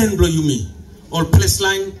plan blow yumi or place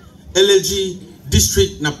line LLG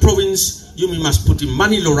district na province yumi must put him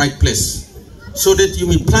money lo right place so that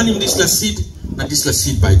yumi plan him this la seed na this la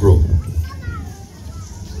seed by grow.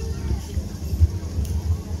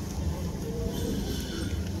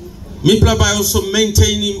 Mipla by also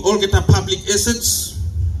maintaining all get public assets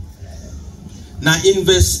na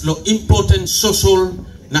invest lo important social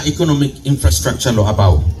na economic infrastructure lo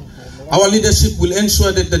Abau. Our leadership will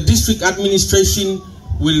ensure that the district administration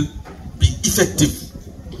will be effective.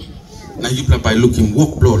 Now you by looking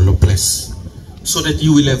work blow lo place so that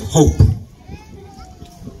you will have hope.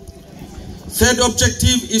 Third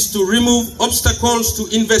objective is to remove obstacles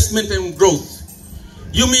to investment and growth.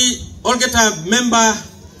 You may all get a member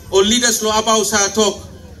or leaders lo Abau sa talk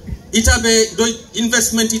itabe do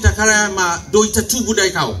investment itakara ma do itatubu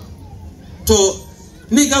dai kau. To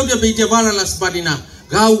ni gau dia be dia wala las badina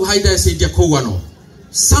gau haida se dia kowano.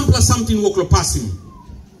 Sampla something work lo passing.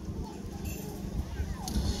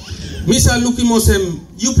 Misa Luki Mosem,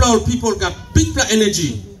 you people got big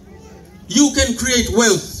energy. You can create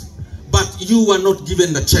wealth, but you are not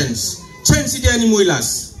given the chance. Chance ide ani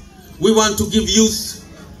muilas. We want to give youth,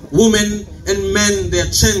 women, and men their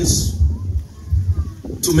chance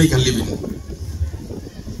to make a living.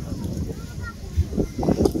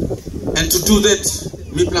 And to do that,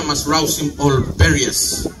 Mipla must rouse him all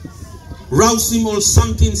barriers. Rouse him all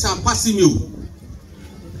somethings are passing you.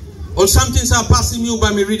 Or something's are passing you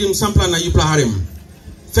by me reading sample na you harim.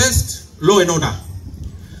 First, law and order.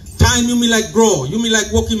 Time you me like grow, you me like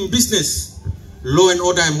working business. Law and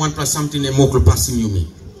order and one plus something and more passing you me.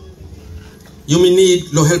 You me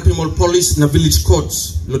need law help him all police na village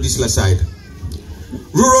courts, lo this la side.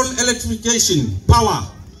 Rural electrification, power.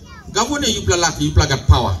 Gavuone you lucky, you got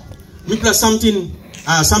power. Me plus something,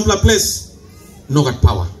 sample place, no got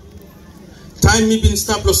power. Time me been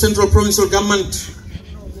stop lo central provincial government.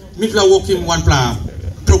 Mipla working one plan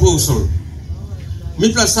proposal.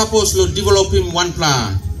 Mipla suppose to develop him one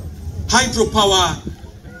plan hydropower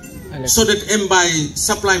so that by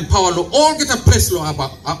supplying power lo all get a place lo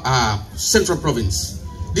about central province.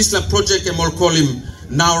 This la project and more call him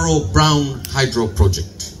narrow brown hydro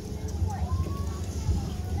project.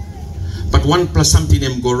 But one plus something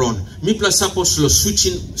them go wrong. Mipla suppose to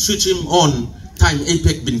switch him on time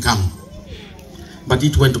APEC been come. But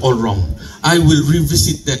it went all wrong. I will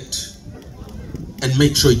revisit that and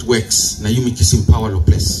make sure it works. Now you make him power lo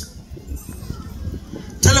place.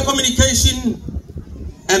 Telecommunication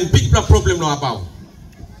and big problem lo Abau.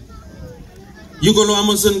 You go to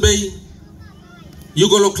Amazon Bay, you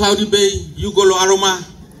go to Cloudy Bay, you go to Aroma,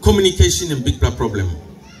 communication and big problem.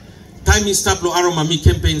 Time is stop lo Aroma, me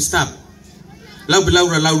campaign stop. Lau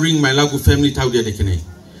bilaura lau ring my lau family tau dia dekene.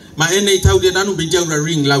 Ma ene tau dia danu bijaura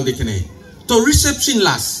ring lau dekene. To reception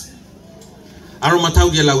last. Aroma tau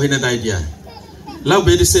dia lau hena idea. Lau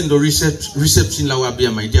be sendo reception lau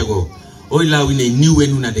abia my dia go. Oi lau ine new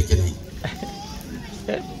enuna dekene.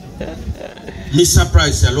 Me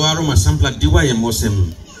surprise ya lo Aroma sampla diwa ya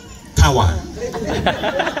mosem tawa.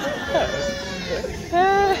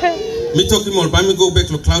 Me talking more by me go back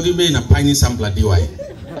to Cloudy Bay na piney sampla diwa.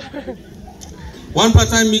 One part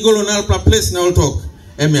time me go to Nalpla place na all talk.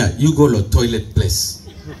 Emia, you go to toilet place.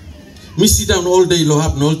 Me sit down all day lo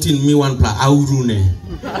have no tin me one pla aurune.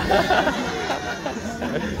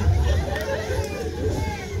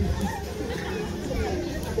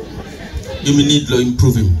 You may need to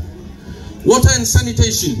improve him. Water and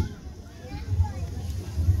sanitation.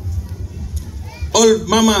 All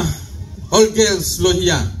mama, all girls lo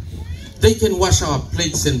here, they can wash our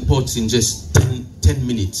plates and pots in just 10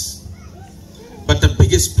 minutes. But the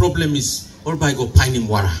biggest problem is all by go pining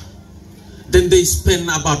water. Then they spend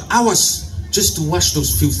about hours just to wash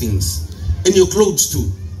those few things. And your clothes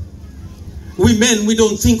too. We men, we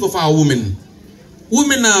don't think of our women.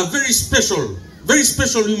 Women are very special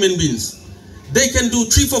human beings. They can do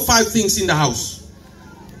 3, 4, 5 things in the house.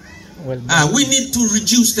 We need to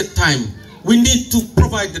reduce that time. We need to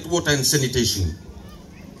provide that water and sanitation.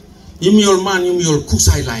 You me your man, you me your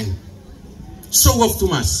kusai line. So off to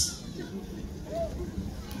mass.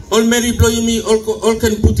 All Mary blow you me, all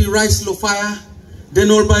can put the rice low fire.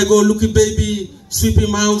 Then all by go looky baby, sweep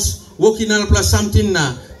him house, walk in all plus something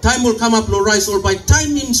na. Time will come up low rice all by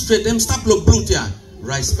time him straight, them stop low brute ya.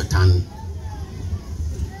 Rice batan.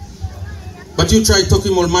 But you try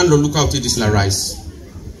talking all man look out it is la rice.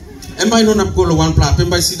 And by no nap go lo one plap, and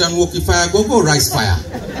by sit down walk fire, go rice fire.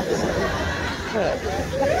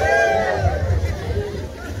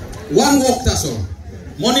 One walk that's all.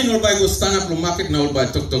 Morning all by go stand up no market now all by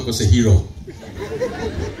talk was a hero.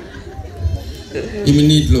 He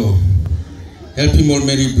need law. Help him all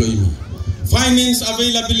marry blow me. Finance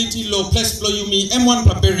availability law plus blow you me. M1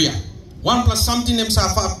 per barrier. 1 plus something them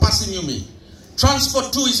passing you me.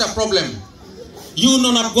 Transport 2 is a problem. You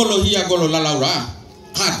no na golo here golo la laura.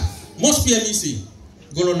 Hard. Most PMEC.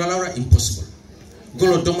 Golo la laura impossible.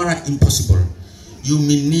 Golo domara impossible. You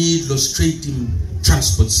may need lo straight in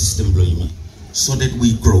transport system blow you me. So that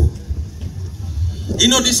we grow. You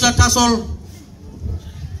know this latasol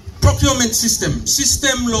procurement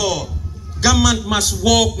system law government must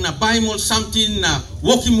work na buy more something na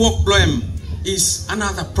working work blame is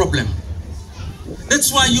another problem.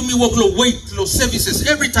 That's why you may work low wait low services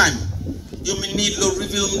every time. You may need low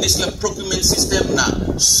review this procurement system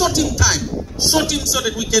na sorting time, sorting so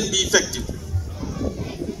that we can be effective.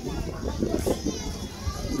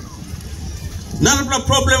 Another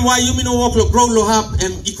problem why you may not work low grow low have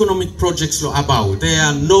economic projects low about. There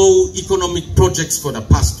are no economic projects for the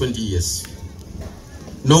past 20 years.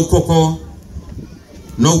 No cocoa,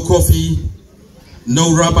 no coffee,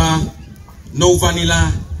 no rubber, no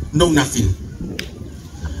vanilla, no nothing.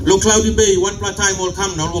 Low Cloudy Bay, one time will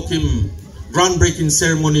come now work him groundbreaking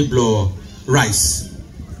ceremony blow rice.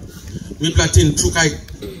 Me platin chukai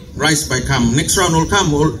rice by come. Next round will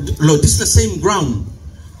come low this is the same ground.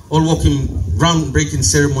 All working groundbreaking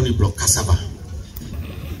ceremony block cassava.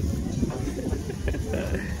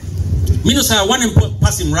 Minus I want him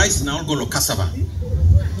pass him rice now go to cassava.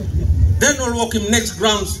 Then all working next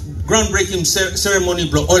groundbreaking ceremony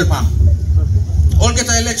block oil palm. All get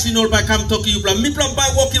an election all by come talk you plan. Me plan by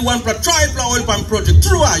working one plan try plan oil palm project.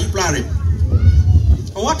 True you plan it.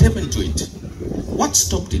 What happened to it? What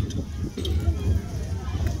stopped it?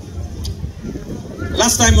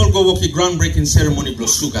 Last time I'll go work a groundbreaking ceremony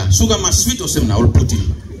plus sugar. Sugar must sweet or some now I'll put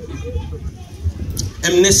in.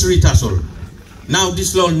 Necessary tassel. Now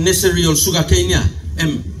this law necessary or sugar cane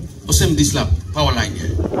or some this lab power line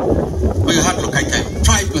here. But you have to look at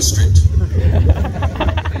try plus straight.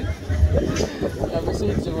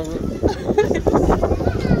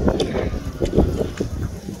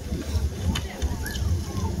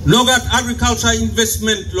 Look at agriculture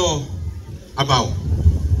investment law about.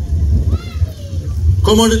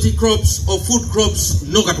 Commodity crops or food crops,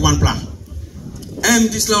 no got one plan. And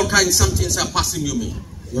this little kind somethings are passing you me.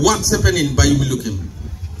 What's happening by you me looking?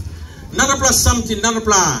 Another plus something, another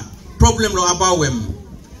plus problem about him.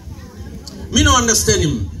 Me no understand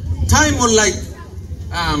him. Time on like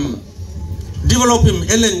develop him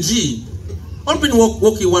LNG. All been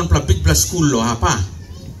working one plus big plus school law hapa.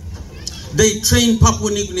 They train Papua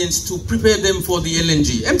New Guineans to prepare them for the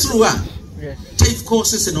LNG. And through yes. Take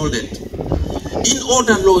courses and all that. In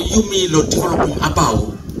order law you may law developing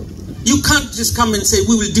Abau. You can't just come and say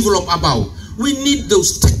we will develop Abau. We need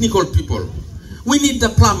those technical people. We need the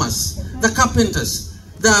plumbers, the carpenters,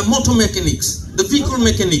 the motor mechanics, the vehicle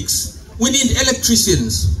mechanics. We need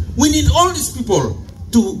electricians. We need all these people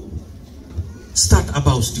to start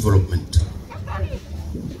Abau's development.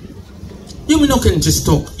 You may not can just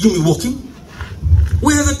talk, you may walking.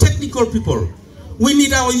 We are the technical people. We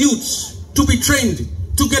need our youths to be trained,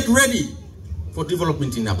 to get ready for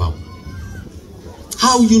development in Abau.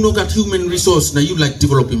 How you know that human resource now you like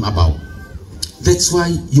developing Abau? That's why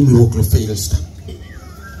you may work the fail stuff.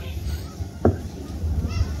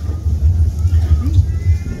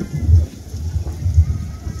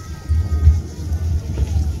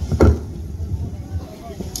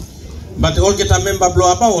 But all get a member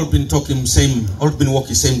blow Abau all been talking same, all been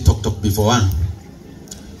walking same talk before. Huh?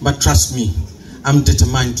 But trust me, I'm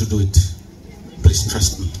determined to do it. Please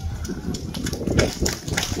trust me.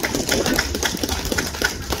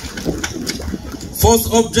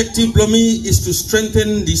 Fourth objective for me is to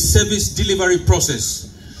strengthen the service delivery process.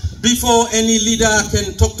 Before any leader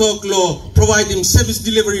can talk law, provide him service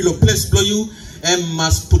delivery law place blow you, and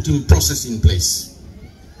must put him process in place.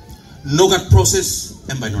 No got process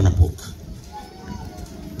and by nona book.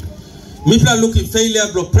 Mipla looking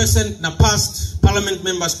failure blow present na past parliament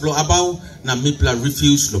members blow Abau na Mipla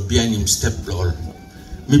refuse blow behind him step blow.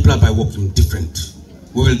 Mipla by working different.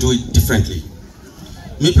 We will do it differently.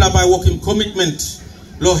 Mipla by working commitment,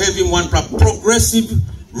 law having one progressive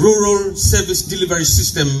rural service delivery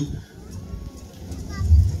system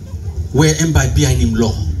where M by behind him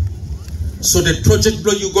law. So the project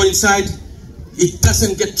blow you go inside, it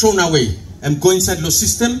doesn't get thrown away. M go inside law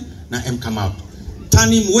system, now M come out.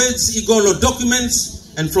 Turn him words, he go law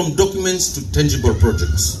documents, and from documents to tangible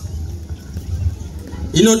projects.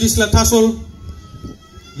 You know this latasol?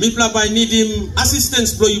 Mipla by need him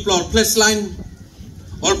assistance blow you blow place line.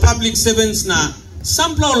 All public servants na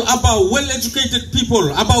Sample about well-educated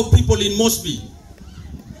people, about people in Mosby.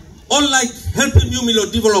 All like helping you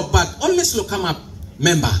to develop back. Always look come up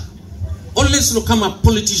member. Always look come up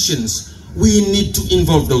politicians. We need to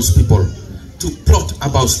involve those people to plot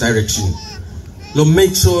about direction. To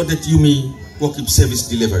make sure that you may work in service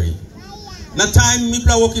delivery. Na time me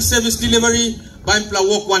play work in service delivery, by me play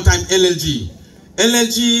work one time LLG.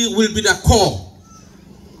 LLG will be the core.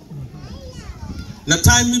 Na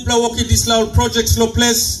time me play work in this law projects law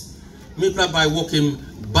place, me play by working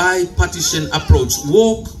bipartisan approach.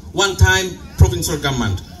 Work one time provincial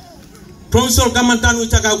government. Provincial government and we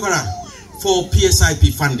for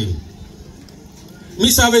PSIP funding. Me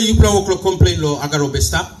sabe you play work complain law Agarobe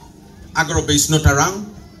stop. Agarobe is not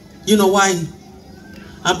around. You know why?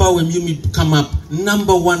 About when you come up,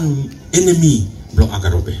 number one enemy blow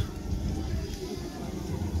Agarobe.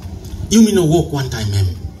 You mean no work one time, ma'am.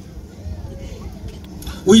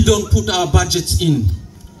 We don't put our budgets in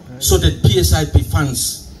so that PSIP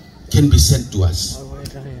funds can be sent to us.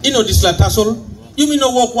 You know this latasol? You mean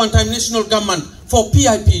no work one time national government for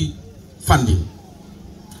PIP funding.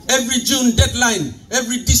 Every June deadline,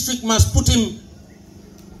 every district must put in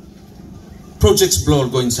projects blow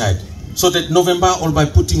go inside. So that November all by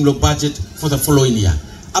putting the budget for the following year.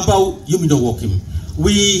 About you mean no working.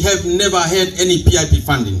 We have never had any PIP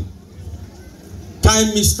funding. Time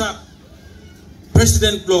Mr.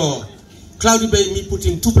 President Law Cloudy Bay me put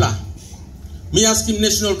him tupla. Me ask him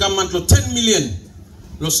national government law 10 million.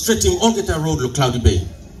 Lo straight him on get a road lo Cloudy Bay.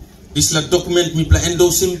 This la document me pla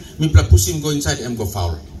endorse him, me pla push him go inside and go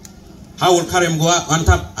foul. How will carry him go on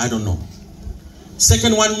top? I don't know.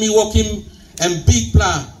 Second one me walk him and big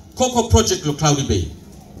pla Cocoa project lo Cloudy Bay.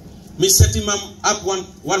 Me set him up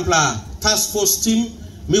one pla task force team.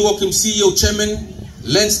 Me walk him CEO chairman,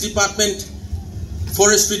 lands department,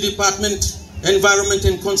 forestry department, environment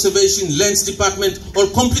and conservation, lands department, all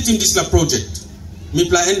completing this la project. Me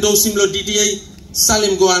pla endorse him lo DDA,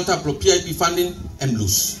 salim go on top lo PIP funding and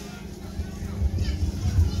lose.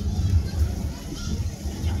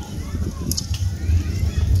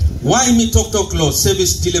 Why me talk law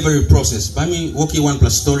service delivery process? By me walking one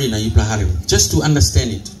plus story na you harim just to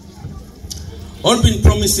understand it. All been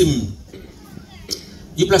promising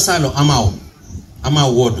you plus salo amao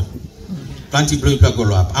word plenty blow you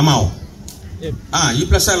go up amao. You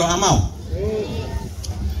plus salo amao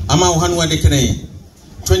hanwa de kene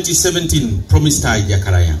 2017 promised ta dia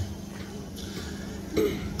karaya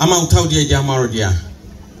amao tawdia jamaro dia.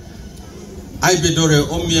 I bedore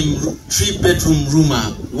omiem 3-bedroom room,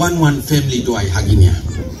 one family do I haginia.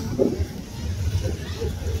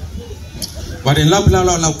 But in love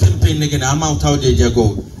campaign again, I'm out how they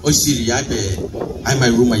go. Oh, Siri, I my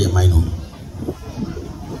room, I know.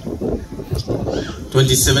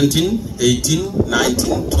 2017, 18,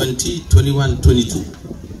 19, 20, 21, 22.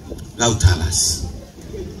 Lautalas.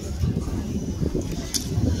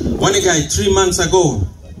 One guy 3 months ago,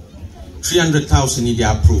 300,000 in the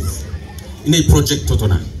approved. In a project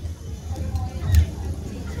totona.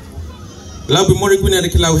 Labi mori kuna de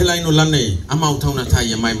kilau hela ino lane ama utauna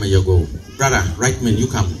taya mai yago. Brother, right man, you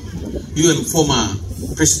come. You am former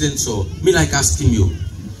president, so me like asking you.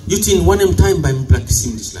 You think one time by me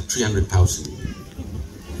practicing this like 300,000.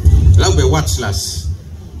 Labi watch last.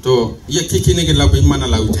 To ye kiki nege labi mana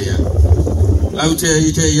lauteya. Lauteya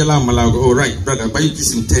ite yala malago. Oh right, brother, but you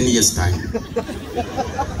kiss him 10 years time.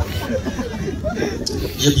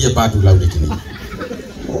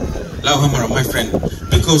 My friend,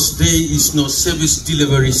 because there is no service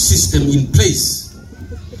delivery system in place,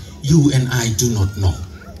 you and I do not know.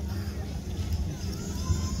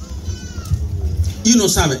 You know,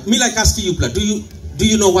 Sabe, me like asking you, do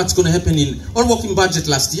you know what's going to happen in all working budget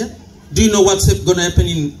last year? Do you know what's going to happen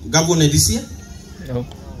in Gavuone this year? No.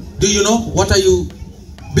 Do you know what are you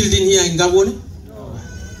building here in Gavuone? No.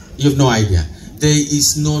 You have no idea. There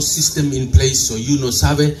is no system in place, so you know,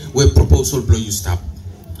 Sabe, where proposal blow you stop.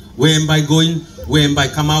 Where am I going? Where am I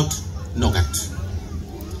come out? No got.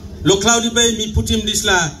 Lo Cloudy Bay, me put him this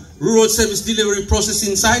rural service delivery process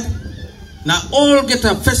inside. Now all get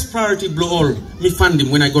a first priority blow all. Me fund him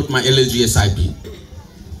when I got my LLG SIP.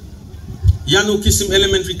 Yanu Kisim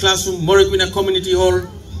Elementary Classroom, Morequina Community Hall,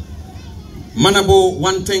 Manabo,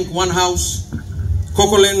 1 tank, 1 house,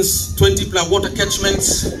 Cocolands, 20 plus water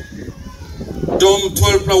catchments, Dome,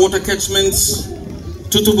 12 plus water catchments,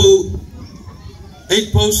 Tutubu,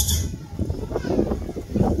 8 post,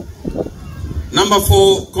 number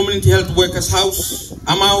 4, Community Health Workers House,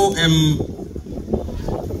 Amao,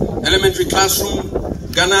 Elementary Classroom,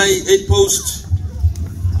 Ganai, 8 post,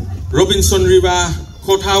 Robinson River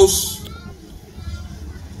Courthouse,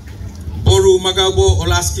 Borum, Magabo or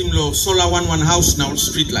ask him lo solar one house now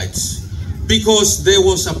street lights. Because there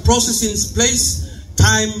was a process in place,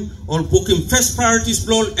 time or booking first priorities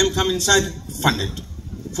blow and come inside funded.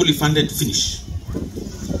 Fully funded, finish.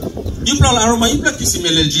 You plan aroma, you plan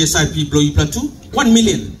kisimel GSIP blow you plan too? 1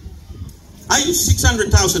 million. I used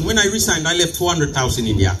 600,000. When I resigned, I left 400,000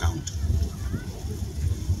 in the account.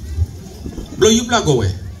 Blow you plan go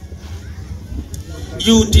away.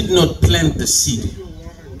 You did not plant the seed.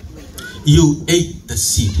 You ate the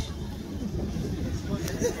seed.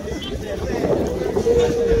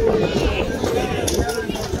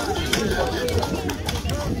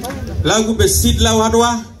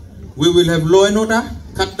 We will have law and order,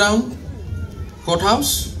 cut down,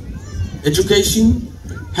 courthouse, education,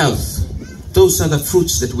 health. Those are the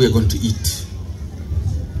fruits that we are going to eat.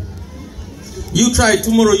 You try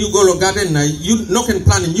tomorrow, you go to garden, you knock and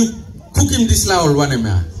plan him, you cook him this law or one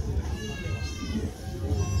emma.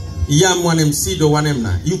 Yam one em seed or one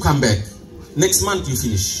emna. You come back. Next month you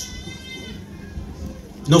finish.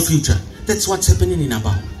 No future. That's what's happening in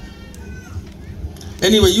Abau.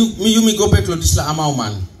 Anyway, you me go back to this Amau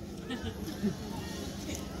man.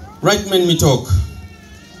 Right man me talk.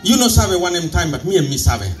 You know save one time, but me and me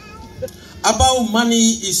save. Abau money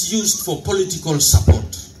is used for political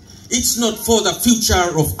support. It's not for the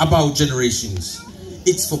future of Abau generations.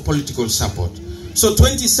 It's for political support. So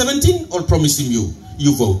 2017, I'll promise him you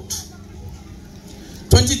vote.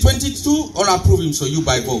 2022, I'll approve him, so you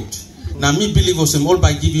by vote. Now me believe us all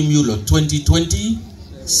by giving you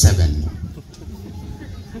 2027.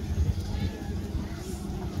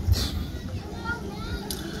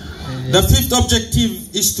 The fifth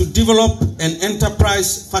objective is to develop an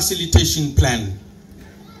enterprise facilitation plan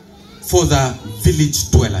for the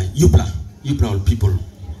village dweller. Yupla all people.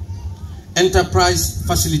 Enterprise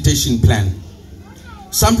facilitation plan.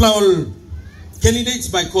 Sample all candidates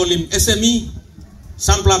by call him SME,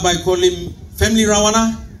 sample by call him family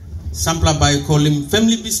rawana, sample by call him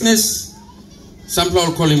family business, sample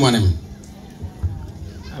all call him one M.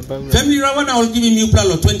 Family rawana I'll give him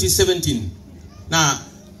Yupla 2017. Now,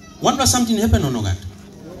 what was something happen or no God?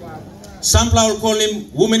 Sample I'll call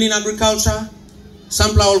him women in agriculture,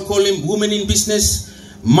 sample I'll call him women in business.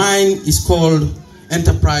 Mine is called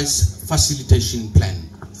enterprise facilitation plan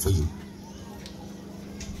for you.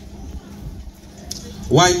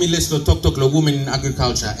 Why me let's talk lo women in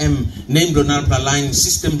agriculture? Name Donalpla line,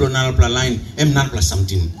 system Donalpla line, Narpla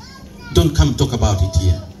something. Don't come talk about it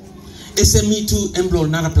here. SME to Mblo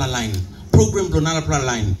Narpla line, program Donalpla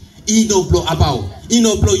line, Ino blow Abau,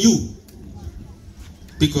 Ino blow you.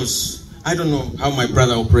 Because I don't know how my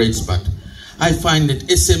brother operates, but I find that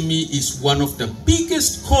SME is one of the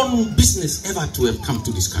biggest corn business ever to have come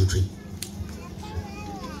to this country.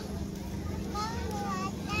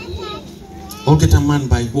 Or get a man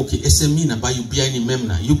by walking SME na by you behind him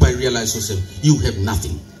memna, you by realize yourself you have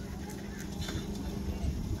nothing.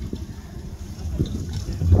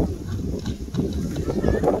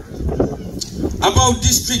 About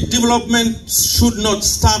district development should not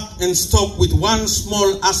start and stop with one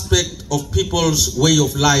small aspect of people's way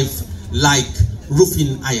of life, like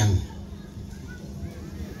roofing iron.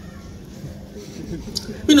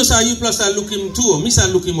 We know you plus are looking too, or miss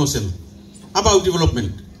are looking Muslim. About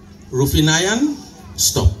development. Roofing iron,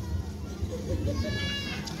 stop.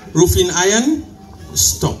 Roofing iron,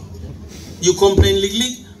 stop. You complain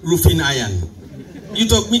legally, roofing iron. You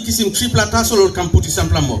talk me kisim triple tassel or can put some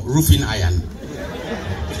more, roofing iron.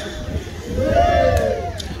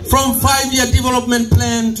 From 5-year development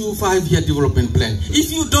plan to 5-year development plan. If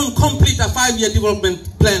you don't complete a 5-year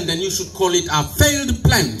development plan, then you should call it a failed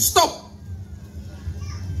plan. Stop.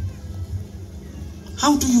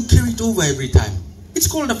 How do you carry it over every time? It's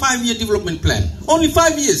called a 5-year development plan. Only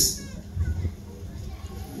 5 years.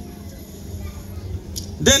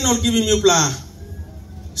 Then I'll give him you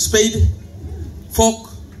spade, fork,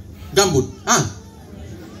 gumboot.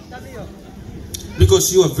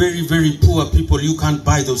 Because you are very, very poor people, you can't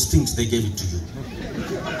buy those things, they gave it to you.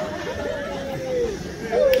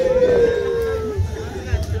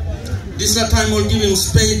 This is the time I'll give him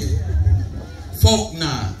spade, fork,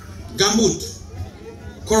 gumboot.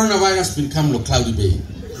 Coronavirus been come to Cloudy Bay.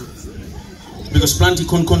 Because plenty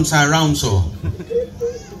concons are around, so.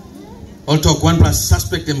 I'll talk 1 plus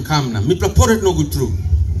suspect them come now. Me report it no good true.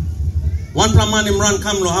 1 plus man him run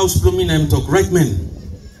come to house plumina him talk. Right man.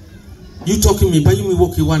 You talking me, but you me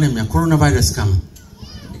walk you one him, coronavirus come.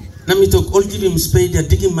 Now me talk, all give him spade,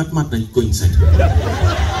 dig him mat now you go inside.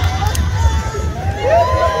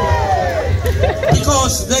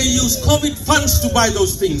 Because they use COVID funds to buy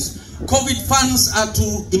those things. COVID funds are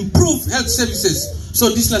to improve health services. So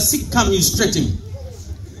this la sick come you straight him.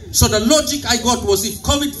 So the logic I got was if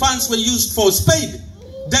COVID funds were used for spade,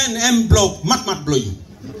 then M block, mat blow you.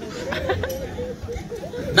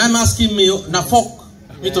 Now I'm asking me, na fork,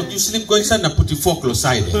 me talk, you sleep go inside, na put the fork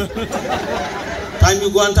aside. Time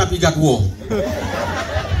you go on top, you got war.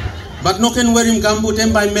 But no can wear him gambut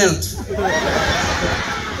and by melt.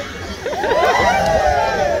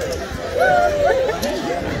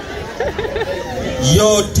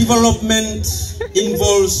 Your development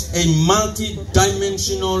involves a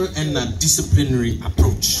multi-dimensional and a disciplinary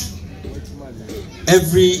approach.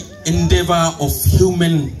 Every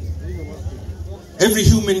human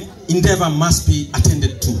endeavor must be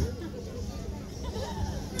attended to.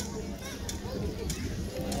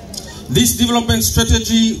 This development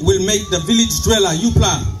strategy will make the village dweller,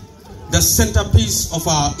 UPLA, the centerpiece of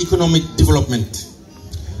our economic development.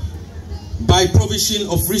 By provision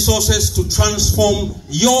of resources to transform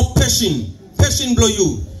your passion blow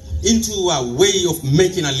you, into a way of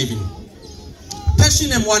making a living.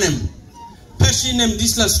 Passion and one passion and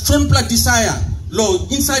this strong plus desire,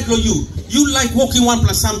 Lord, inside Lord you like walking one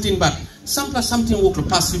plus something, but some plus something walk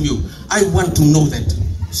past from you. I want to know that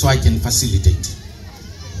so I can facilitate.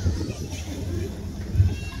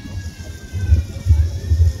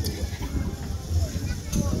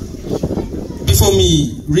 Before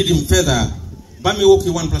me reading further, by me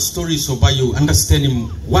walking one plus story so by you understanding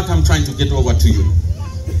what I'm trying to get over to you.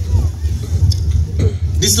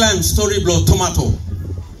 This line story blow tomato.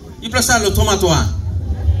 You plus a tomato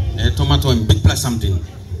tomato and big plus something.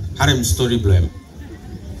 Harem story blow.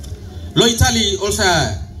 Lo Italy also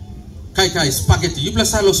kai spaghetti. You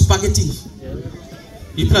plus a spaghetti.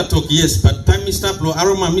 You plus talk yes, but time me stop lo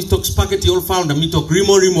aroma me talk spaghetti all found me talk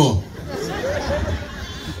rimo.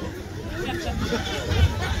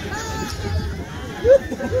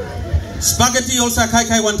 Spaghetti also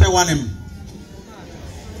kai one him.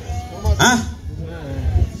 Huh?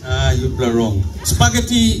 You play wrong.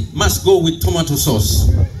 Spaghetti must go with tomato sauce.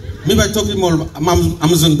 Maybe I talking more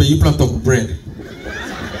Amazon but you play talk bread.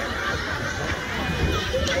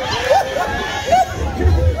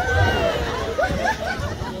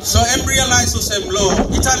 So I realize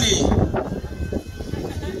Italy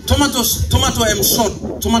tomato am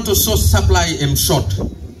short, tomato sauce supply am short.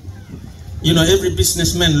 You know, every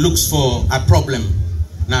businessman looks for a problem.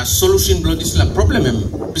 Now, solution blow this is a problem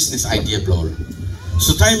business idea blow.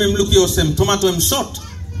 So time I'm looking at some tomato I'm short.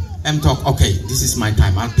 I'm talk, okay, this is my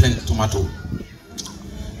time. I'll plant tomato.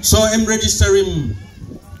 So I'm registering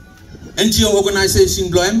NGO organization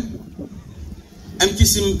blow I'm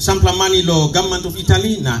kissing sample money lo government of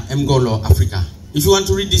Italy na I'm go lo Africa. If you want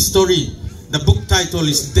to read this story, the book title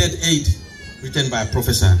is Dead Aid, written by a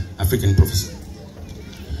professor, African professor.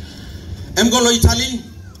 I'm go to Italy,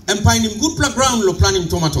 I'm pine him good pla ground lo plant him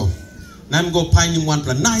tomato. Now I'm go pine him one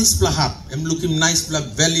pla nice pla hap. I'm looking nice pla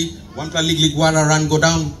valley, one pla lig water run go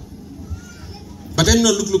down. But I'm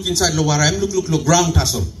not look inside lo water, I'm look ground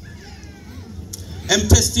tassel. I'm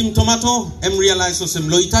test him tomato, I'm realize osem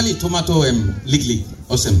lo Italy tomato lig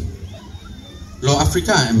osem. Lo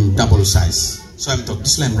Africa I'm double size. So I'm talk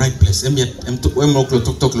this line right place. I'm talk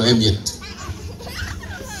lo yet.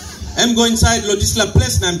 I'm going inside Lodisla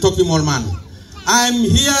place and I'm talking more man. I'm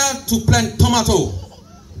here to plant tomato.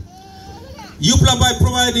 You by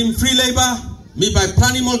providing free labor, me by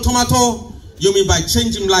planting more tomato, you mean by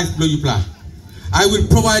changing life blow you plan. I will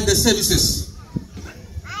provide the services.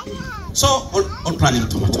 So all planting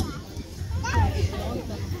tomato.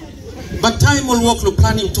 But time will work lo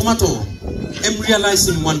planting tomato. I'm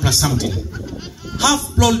realizing one plus something.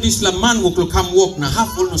 Half blow this la man work lo come work na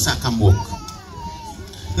half will no sa come work.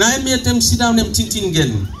 Now I made them sit down and tintin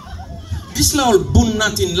again. This la all bun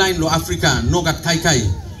nut in line lo Africa, no got kai.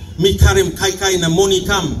 Me carry kai na money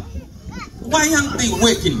come. Why aren't they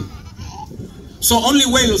working? So only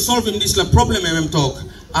way to solving this la problem I'm talk,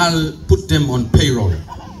 I'll put them on payroll.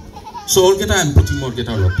 So all get I'm putting more get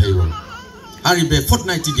out of payroll. Ari be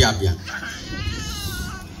fortnight diabia.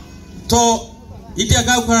 To idia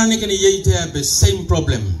gau kara ne kene yeite be same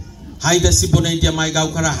problem. Haida sibona idia mai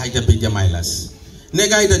gau kara haida be dia mailas.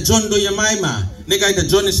 Nega ida John do yamaima, nega ida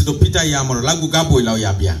John is do Peter yamor lagu gabo ila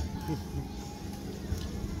yabia.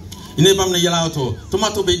 Ine bam na yala auto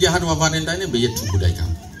tomato be dia hanu avanenda ne be yetu budai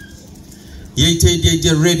kam. Yeite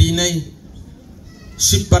dia ready ne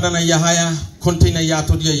ship badana yahaya container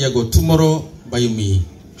yato dia yago tomorrow bayumi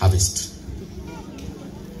harvest.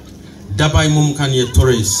 Dabai mum kan ye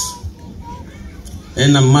torres.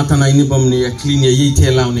 Ena matana ini bam ne ya clean ye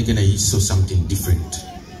yeite lao ne gena so something different.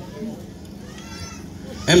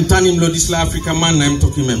 I'm turning lo this la Africa man na I'm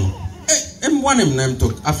talking mem. Em one em na I'm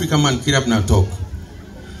talk Africa man kirap na talk.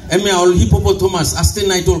 Eme all hippopotamus, aste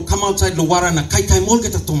night all come outside the water na kai kai mol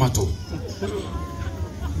get a tomato.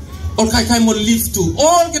 Or kai kai mol leaf too.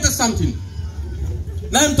 All get a something.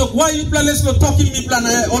 Now I'm talk, why you plan let's not talking me plan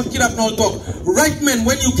all kirap no talk. Right man,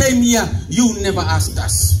 when you came here, you never asked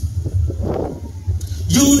us.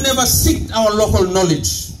 You never seeked our local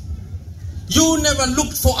knowledge. You never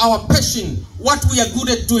looked for our passion, what we are good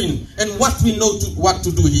at doing, and what we know what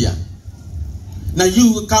to do here. Now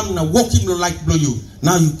you come now walk him like blow you.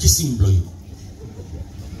 Now you kiss him blow you.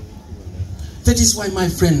 That is why, my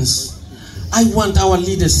friends, I want our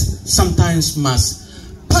leaders sometimes must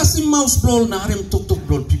pass him mouse blow na harem talk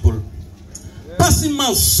blow people. Pass him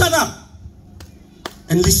mouse, shut up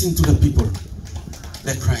and listen to the people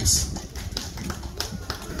that cries.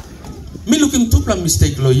 Me looking to plan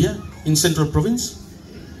mistake lawyer in Central Province.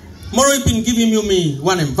 Moro been giving you me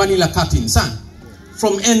one vanilla cutting, son,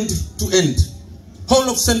 from end to end. Whole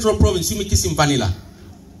of Central Province, you me kissing vanilla.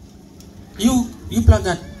 You plant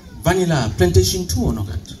that vanilla plantation too or not?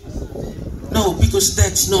 No, because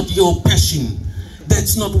that's not your passion.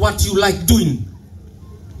 That's not what you like doing.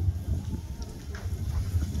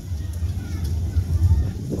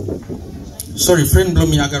 Sorry, friend blow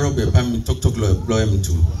me agarobe, I'm talk blow him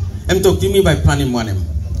too. I'm talk give me by planning one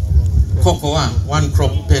Cocoa, one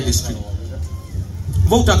crop per district.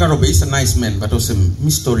 Vote agarobe is a nice man, but also me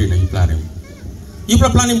story na you plan him. You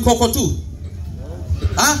plan him cocoa too?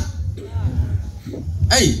 Huh?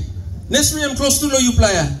 Hey, next week I'm close to you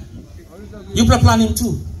player. You plan him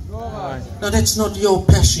too? No, that's not your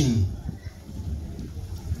passion.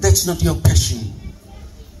 That's not your passion.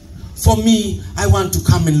 For me, I want to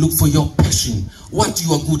come and look for your passion. What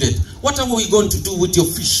you are good at. What are we going to do with your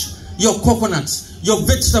fish, your coconuts, your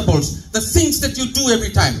vegetables, the things that you do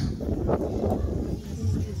every time?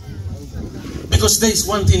 Because there is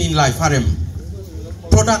one thing in life, Harem.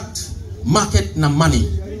 Product, market, na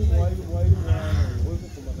money.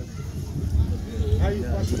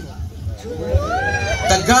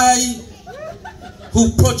 The guy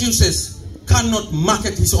who produces cannot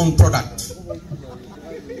market his own product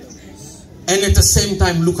and at the same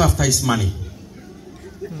time look after his money.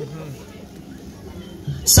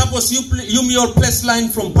 Suppose you your place line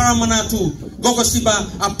from Paramana to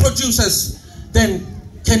Gogosiba are producers, then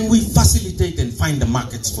can we facilitate and find the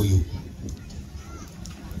markets for you?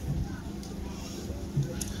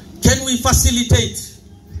 Can we facilitate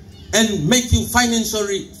and make you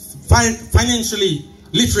financially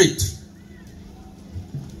literate?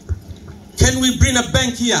 Can we bring a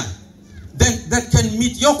bank here that can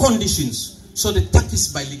meet your conditions so the tax is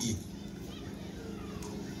bilingual?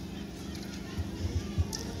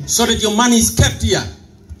 So that your money is kept here.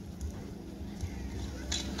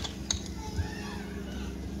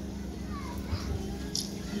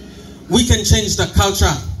 We can change the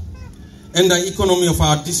culture and the economy of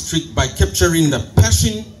our district by capturing the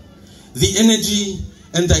passion, the energy,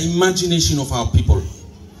 and the imagination of our people.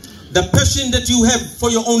 The passion that you have for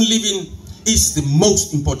your own living is the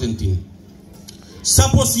most important thing.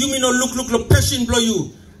 Suppose you may not look passion blow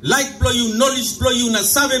you, light blow you, knowledge blow you,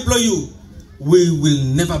 nasabe blow you, we will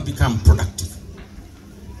never become productive.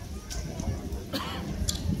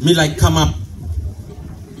 Me like come up,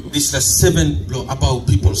 this is the 7th blow about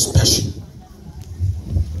people's passion.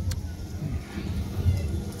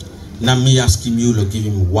 Now me ask him, you give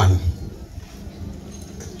him 1.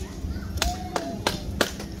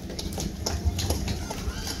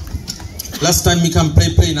 Last time me come play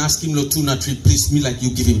and ask him 2 na 3, please me like you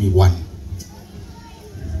giving me 1.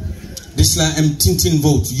 This like I'm tintin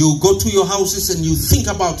vote. You go to your houses and you think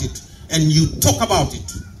about it and you talk about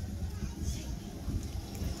it.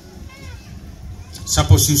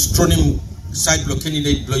 Suppose you strong him side blow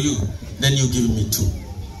candidate blow you, then you give me 2.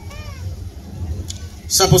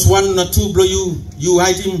 Suppose 1 or 2 blow you, you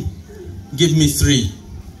hide him, give me 3.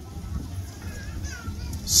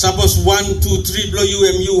 Suppose 1, 2, 3 blow you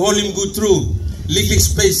and you hold him good through. Little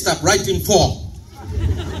space up, write him 4.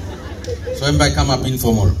 So everybody come up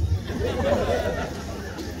informal.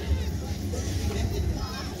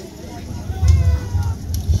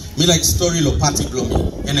 Me like story lo party blow me,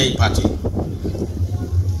 NA party.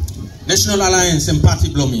 National Alliance and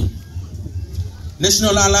party blow me.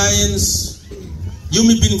 National Alliance, you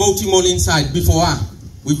me been voting all inside before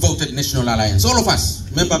we voted National Alliance. All of us.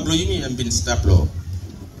 Remember blow you me and been step blow.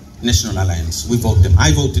 National Alliance. We vote them.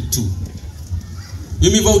 I voted too.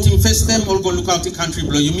 You me vote him first term, all go look out the country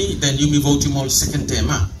blow you me, then you me vote him all second term.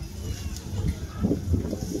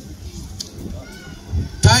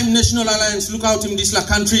 Time National Alliance look out in this la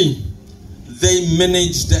country. They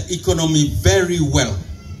manage the economy very well.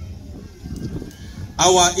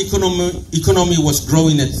 our economy was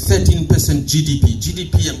growing at 13% GDP.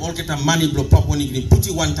 GDP and all get a money blow Papua New Guinea put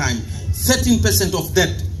it one time. 13% of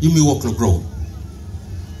that you may work grow.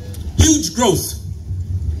 Huge growth.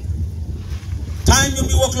 Time you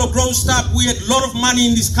may work grow stop. We had a lot of money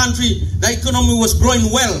in this country. The economy was growing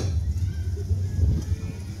well.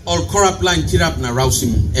 All corrupt line kirap na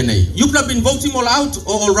Rausim NA. You have been voting all out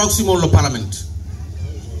or all Rausim all the parliament?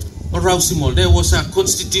 All Rausim all. There was a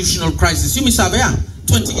constitutional crisis. You may say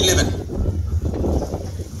 2011.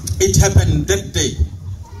 It happened that day.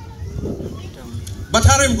 But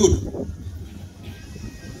Harem good.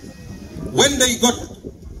 When they got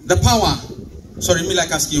the power, sorry, me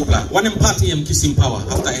like ask you, one party am kissing power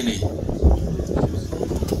after NA.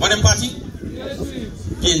 One party?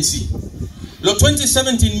 PNC. Lo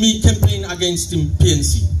 2017 me campaign against him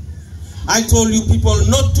PNC. I told you people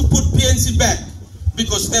not to put PNC back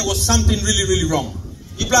because there was something really, really wrong.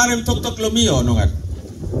 Ibla arem tok lo mi or no gat?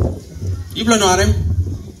 Ibla no arem?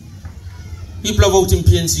 Ibla voting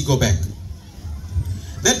PNC go back.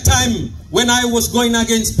 That time when I was going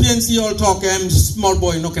against PNC all talk, I'm small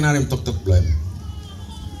boy no can arem tok blame.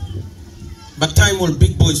 But time all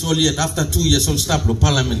big boys all yet after 2 years all stop lo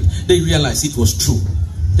parliament, they realized it was true.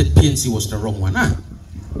 That PNC was the wrong one, huh?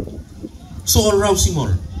 So all rousing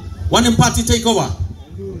all. One party take over.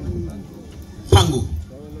 Pangu.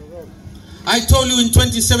 I told you in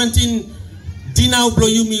 2017, Dinao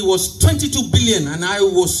Bloyumi was 22 billion and I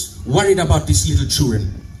was worried about these little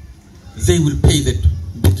children. They will pay that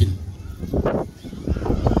booking.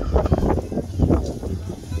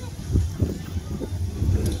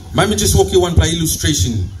 Let me just walk you one by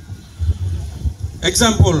illustration.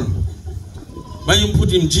 Example. When you put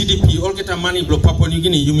him GDP, all get a money blow Papua New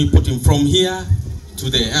Guinea, you may put him from here to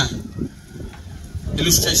there.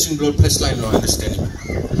 Illustration blow press line law understanding.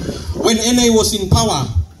 When NA was in power,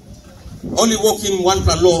 only walk him one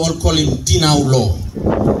plan law, all call him Dinao law.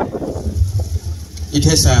 It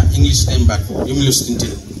has an English name, but you may listen to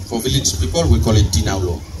it. For village people, we call it Dinao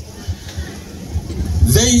law.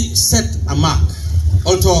 They set a mark,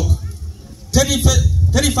 all talk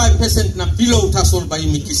 35% na below tasol by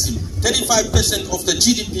Mikisim. 35% of the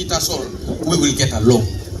GDP tasol, we will get a loan.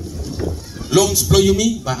 Loans blow you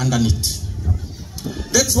me by underneath.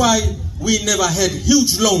 That's why we never had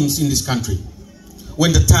huge loans in this country.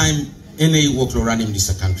 When the time NA worked running this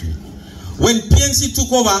country. When PNC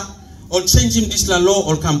took over, or change him this law,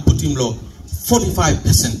 or can put him law,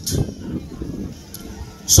 45%.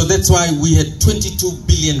 So that's why we had 22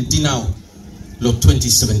 billion dinao law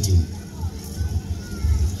 2017.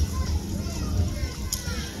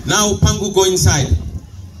 Now Pangu go inside.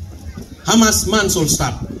 Hamas months will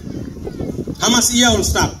stop. Hamas year will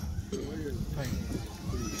stop.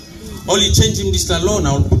 Only change him this law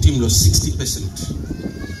now, put him law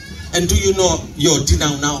 60%. And do you know your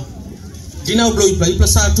dinao now? Dinao blow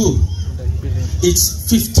plus too. It's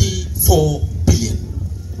 54 billion.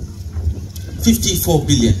 54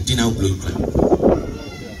 billion dinao blow.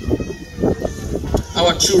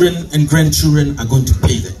 Our children and grandchildren are going to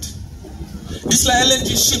pay that. This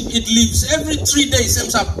LNG ship, it leaves every 3 days,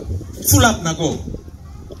 ends up full up na go.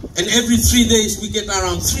 And every 3 days we get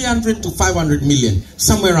around 300 to 500 million,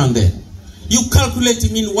 somewhere around there. You calculate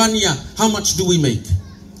him in 1 year, how much do we make?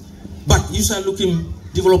 But you start looking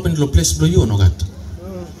development lo place blow you or not?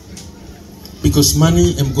 Because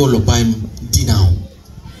money am go lo buy him dinao.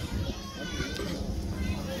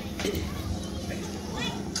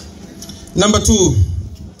 Number 2.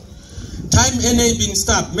 Time NA been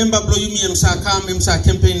stopped. Member blow you me MSA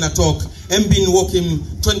campaign na talk. M been working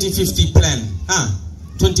 2050 plan.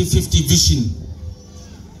 2050 vision.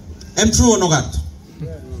 M true or not?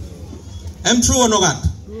 M true or not?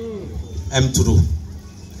 M true.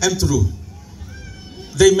 M true.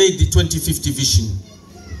 They made the 2050 vision.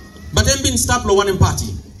 But M been stopped lo one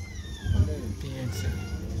party.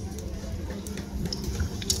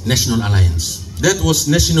 National Alliance. That was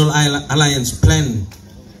National Alliance plan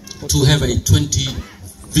to have a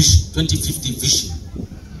 2050 vision.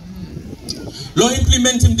 Law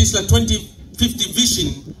implementing this 2050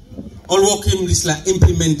 vision, or work him this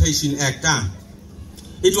implementation act.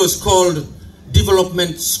 It was called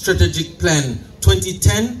Development Strategic Plan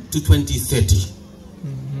 2010 to 2030.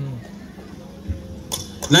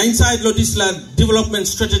 Now inside this Development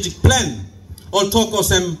Strategic Plan, all talk of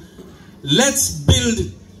them, let's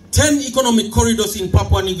build 10 economic corridors in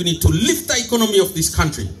Papua New Guinea to lift the economy of this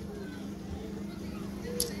country.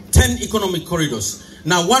 10 economic corridors.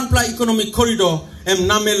 Now one economic corridor am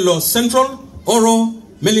Namelo Central, Oro,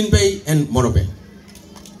 Melin Bay, and Morobe.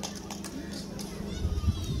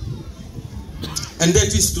 And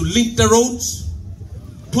that is to link the roads,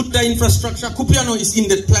 put the infrastructure. Kupiano is in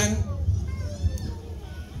that plan.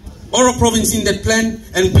 Oro province in that plan,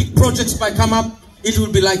 and big projects by come up, it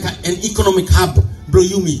will be like an economic hub,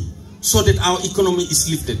 Broyumi, so that our economy is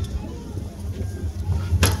lifted.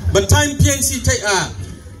 But time PNC,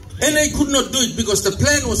 NA could not do it because the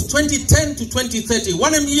plan was 2010 to 2030.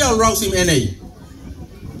 One year rouse him NA.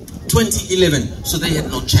 2011, so they had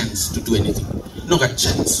no chance to do anything. No got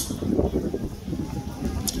chance.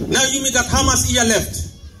 Now you got how much year left?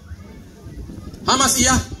 How much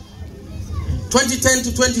year? 2010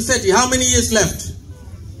 to 2030. How many years left?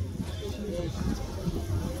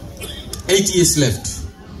 8 years left.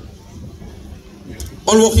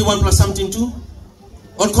 All working 1 plus something 2?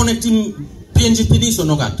 All connecting PNG or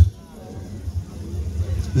no got?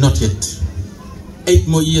 Not yet. 8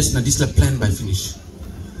 more years now. This is the plan by finish.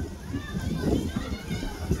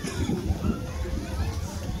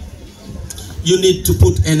 You need to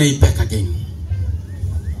put NA back again.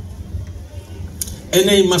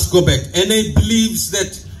 NA must go back. NA believes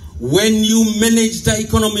that when you manage the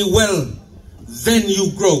economy well, then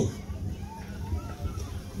you grow.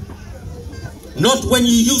 Not when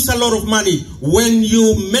you use a lot of money, when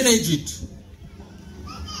you manage it.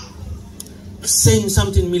 Saying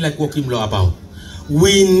something me like Wokim Law about.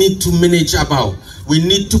 We need to manage Abau. We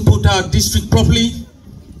need to put our district properly,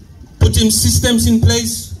 put in systems in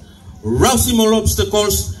place, rouse him all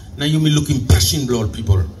obstacles. Now you may look in passion blood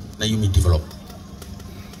people. Now you may develop.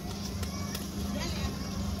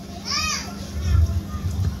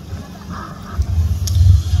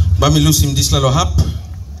 But me lose him this little hap.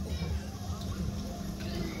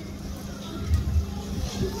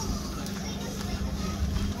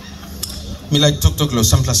 Me like talk lo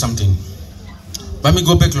something. But me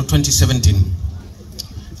go back to 2017.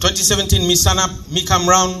 2017 me stand up, me come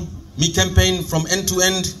round, me campaign from end to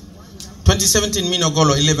end. 2017 me no go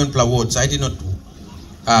 11 plus wards. I did not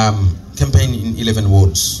campaign in 11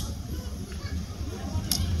 wards.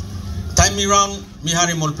 Time me round, me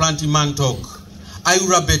hari mol planti man talk. I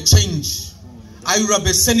be change. I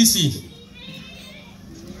be senisi.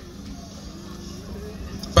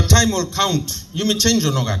 But time will count. You may change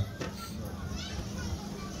or no God.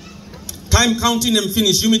 Time counting and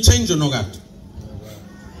finish. You may change or no God.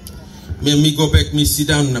 Me go back, me sit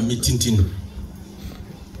down and me tintin.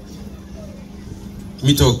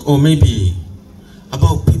 Me talk, or maybe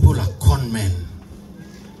about people are con men.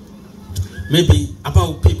 Maybe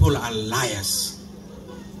about people are liars.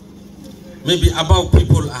 Maybe about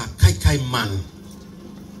people are kai man.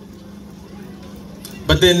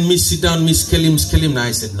 But then me sit down, me scale him. Now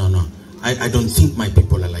I said, no. I don't think my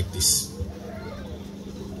people are like this.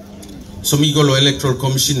 So me go to electoral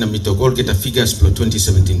commission and me talk, all get a figures for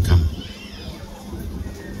 2017 come.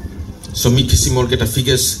 So me kiss him all get a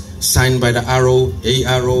figures signed by the ARO,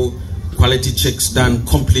 quality checks done,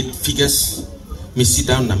 complete figures. Me sit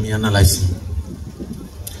down and me analyze him.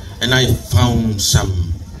 And I found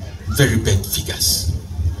some very bad figures.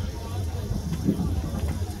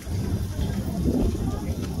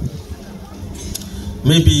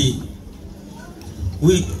 Maybe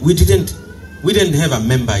we didn't have a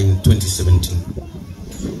member in 2017.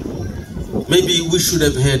 Maybe we should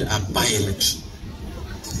have had a by-election.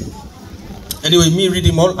 Anyway, me read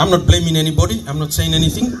him all. I'm not blaming anybody. I'm not saying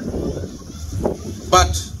anything.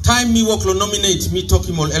 But time me work nominate me talk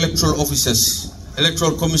him all electoral officers.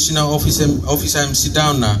 Electoral Commissioner officer I'm sit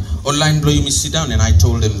down now. Online blow you me sit down and I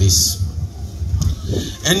told them this.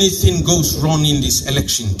 Anything goes wrong in this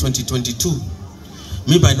election 2022,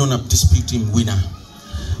 maybe I don't have dispute him winner.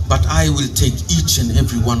 But I will take each and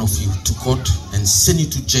every one of you to court and send you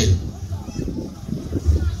to jail.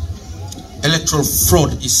 Electoral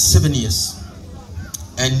fraud is 7 years.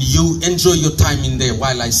 And you enjoy your time in there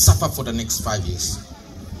while I suffer for the next 5 years.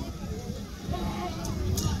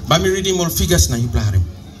 By me reading more figures now you play him.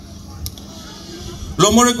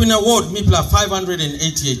 Lo Morequin award me play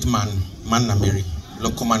 588 man na Mary.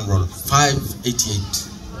 Lo command roll 588.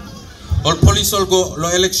 All police all go lo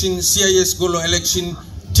election, CIS go lo election,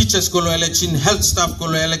 teachers go lo election, health staff go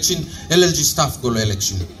lo election, LLG staff go lo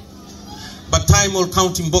election. But time all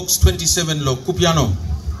counting box 27 lo Kupiano.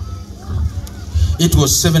 It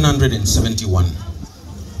was 771.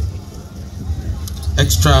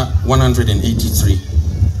 Extra 183.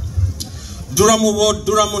 Duramu ward,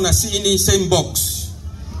 Duramu na si ini same box.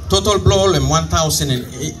 Total blow and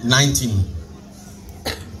 1019.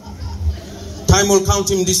 Time will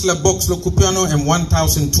count him this la box lo Kupiano and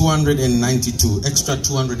 1292. Extra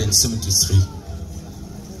 273.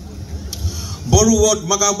 Boru ward,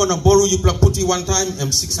 Magabona Boru Yupla Puti one time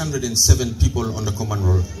and 607 people on the command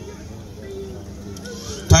roll.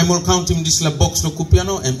 Time will count him this la box lo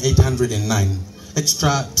Kupiano and 809.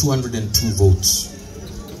 extra 202 votes.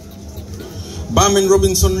 Barman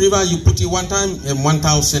Robinson River, you put it one time, and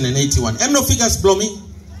 1,081. No figures blow me.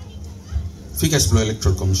 Figures blow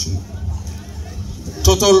Electoral Commission.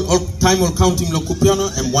 Total time all counting Lokupiano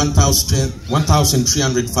and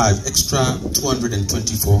 1,305, extra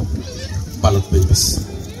 224 ballot papers.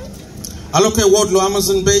 Aloke Ward Lo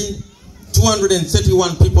Amazon Bay,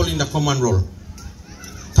 231 people in the common roll.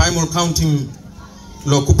 Time all counting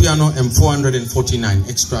Lokupiano and 449,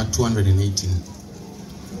 extra 218.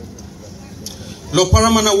 Lo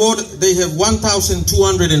Paramana Ward, they have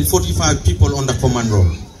 1,245 people on the common roll.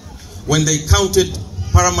 When they counted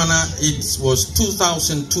Paramana, it was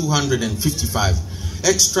 2,255,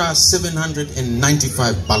 extra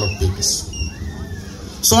 795 ballot papers.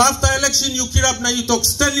 So after election, you keep up now, you talk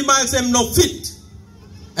Stanley Miles, I'm no fit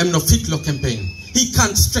lo campaign. He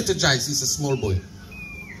can't strategize, he's a small boy.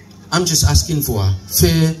 I'm just asking for a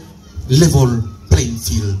fair, level playing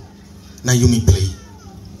field. Now you me play.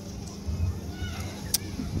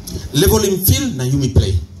 Level in field, now you me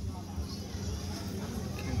play.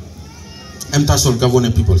 Mr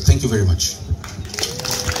Gavuone people, thank you very much.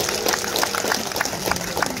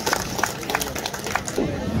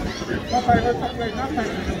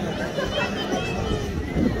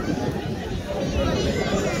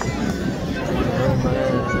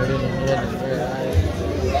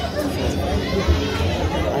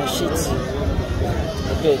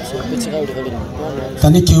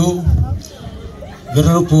 Thank you.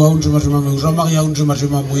 Velerupu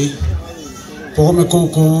Gavuone Mui. Pome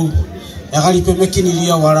Coco. Egali pemeki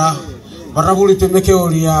nilia wara. Barabuli pemeke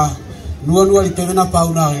olia. Nuanua li pemena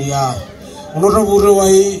pauna lia. Onorabure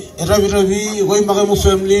wai. Erabi wai magamu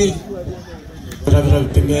family.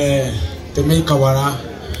 Erabi peme kawara.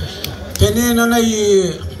 Pene nana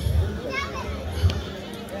yi.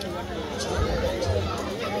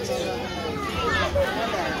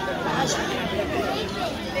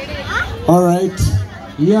 All right.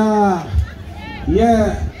 Yeah.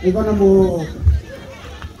 Egana mo.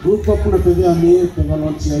 Grupo kuna pevea me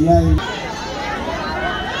volunteer yai.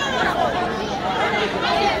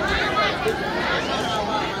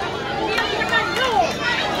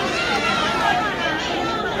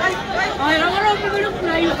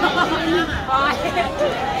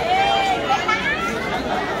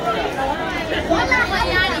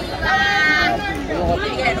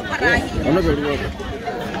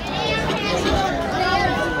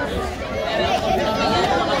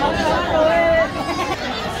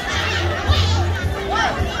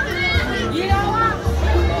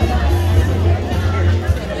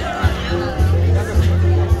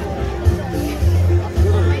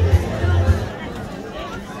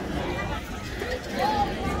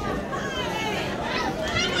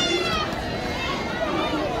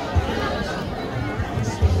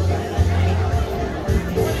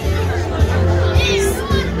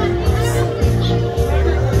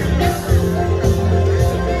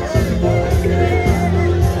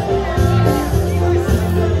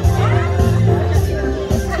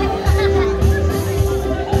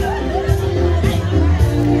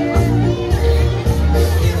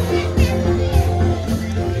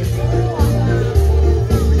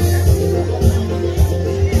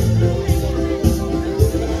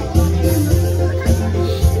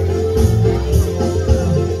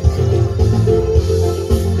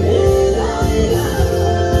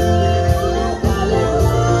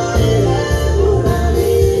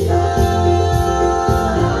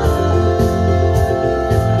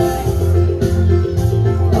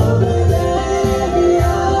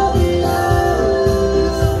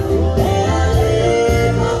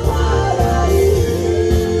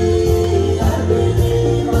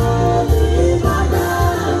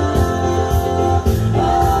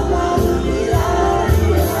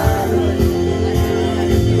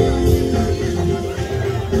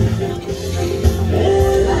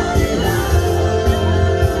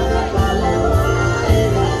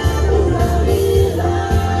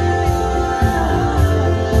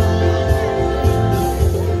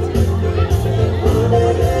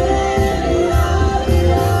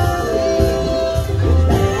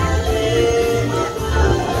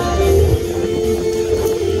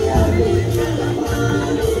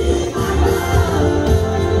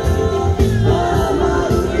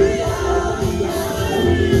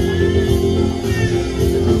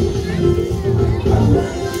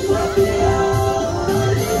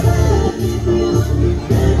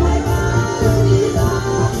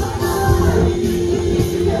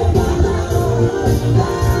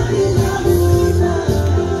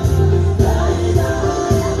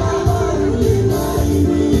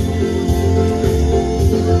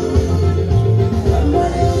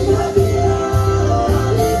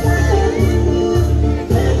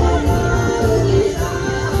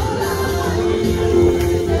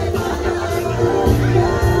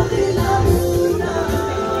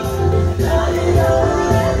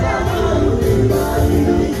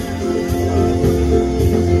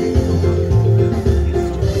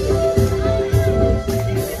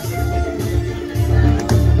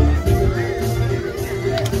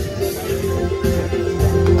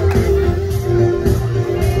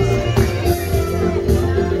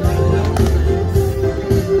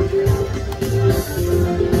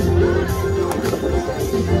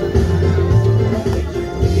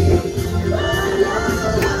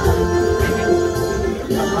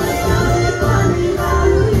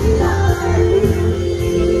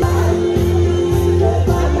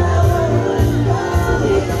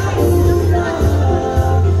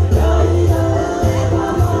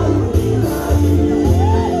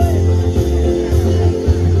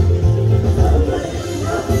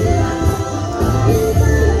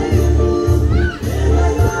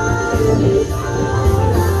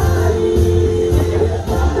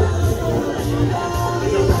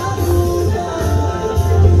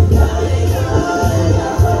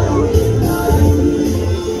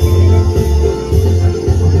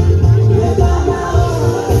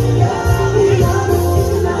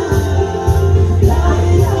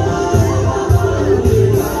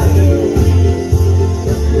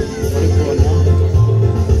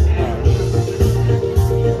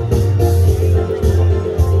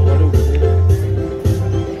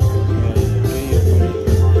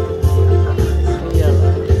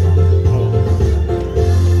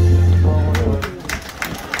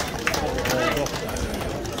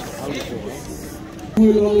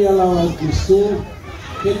 Long yala Kristo.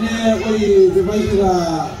 Kene oi bebaika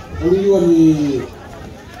oliwani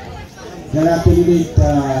Jaya candidate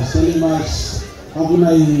Stanley Miles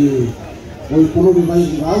abunai oi kono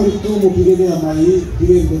bebaika au itu mo pigene amai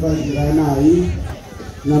pigene bebaika nai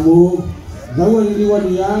namu zawa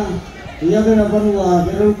oliwani ya iya kana banua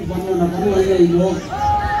Velerupu Gavuone na banua ile ino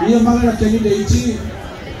iya mangala candidate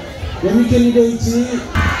Demi candidate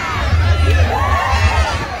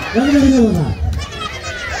Dami mana?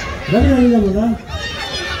 Tell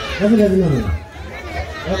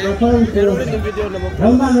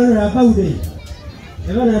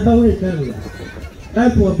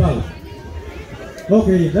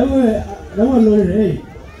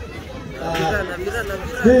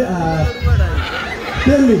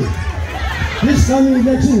me, this coming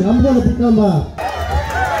election, I'm going to put number.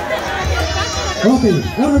 Okay,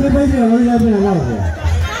 now everybody are only having an hour.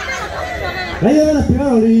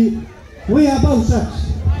 We are about such.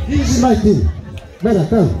 This is my team. Better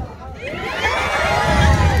come.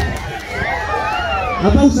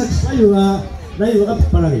 About such, you are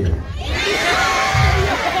up parallel.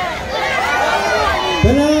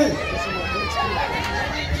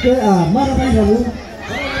 Maravilha,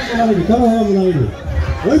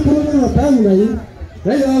 Oi, por uma tábua aí,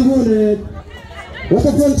 vai agora. What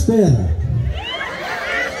a front spare.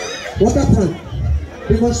 What a front.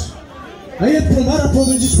 Because I have from Mara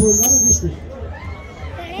province from Mara district.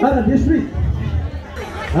 Mara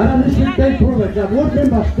district they provide that what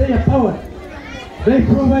members they are powered. They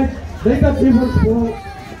provide data tables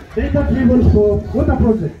for water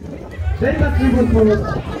project. Data tables for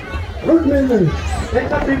road maintenance.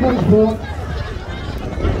 Data tables for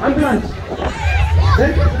ambulance.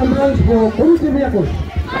 Ambulance for community vehicles.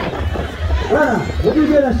 Rara, what is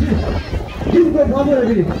there a shift? You go over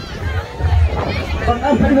again. But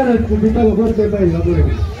I'm going to become a good member in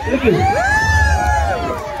Velerupu. Thank you.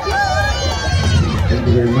 Thank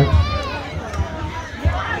you very much.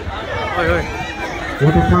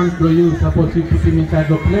 What a fun to you suppose you put him inside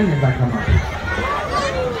the plane and back come out.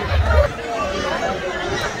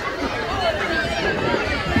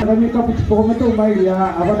 Kami kapit po kami ito may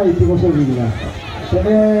aba na ito ko sa villa.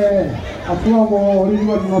 Siyempre, ako mo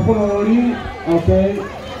original mga po na rin. Okay.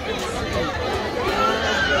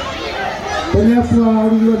 Siyempre ako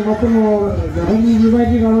original mga po na hindi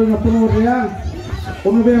divide ka rin mga po na rin.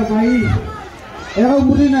 Kung ba yung may ako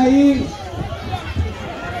muli na rin.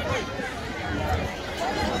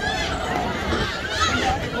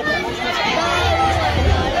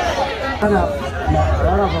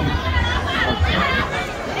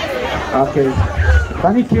 Okay,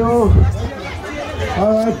 thank you.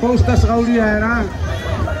 Post us kauli ya na.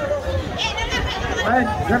 Ay,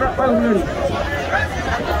 dapat pa ulit.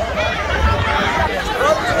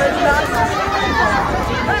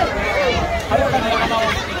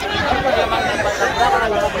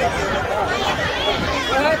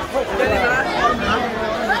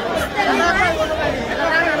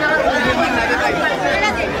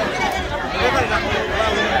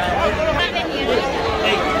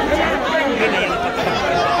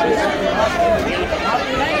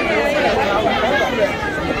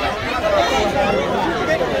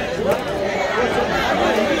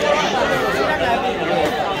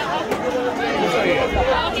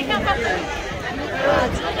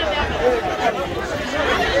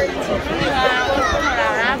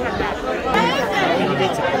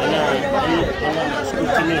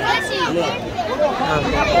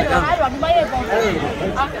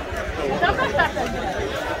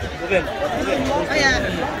 Oh ya,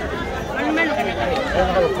 mana kan?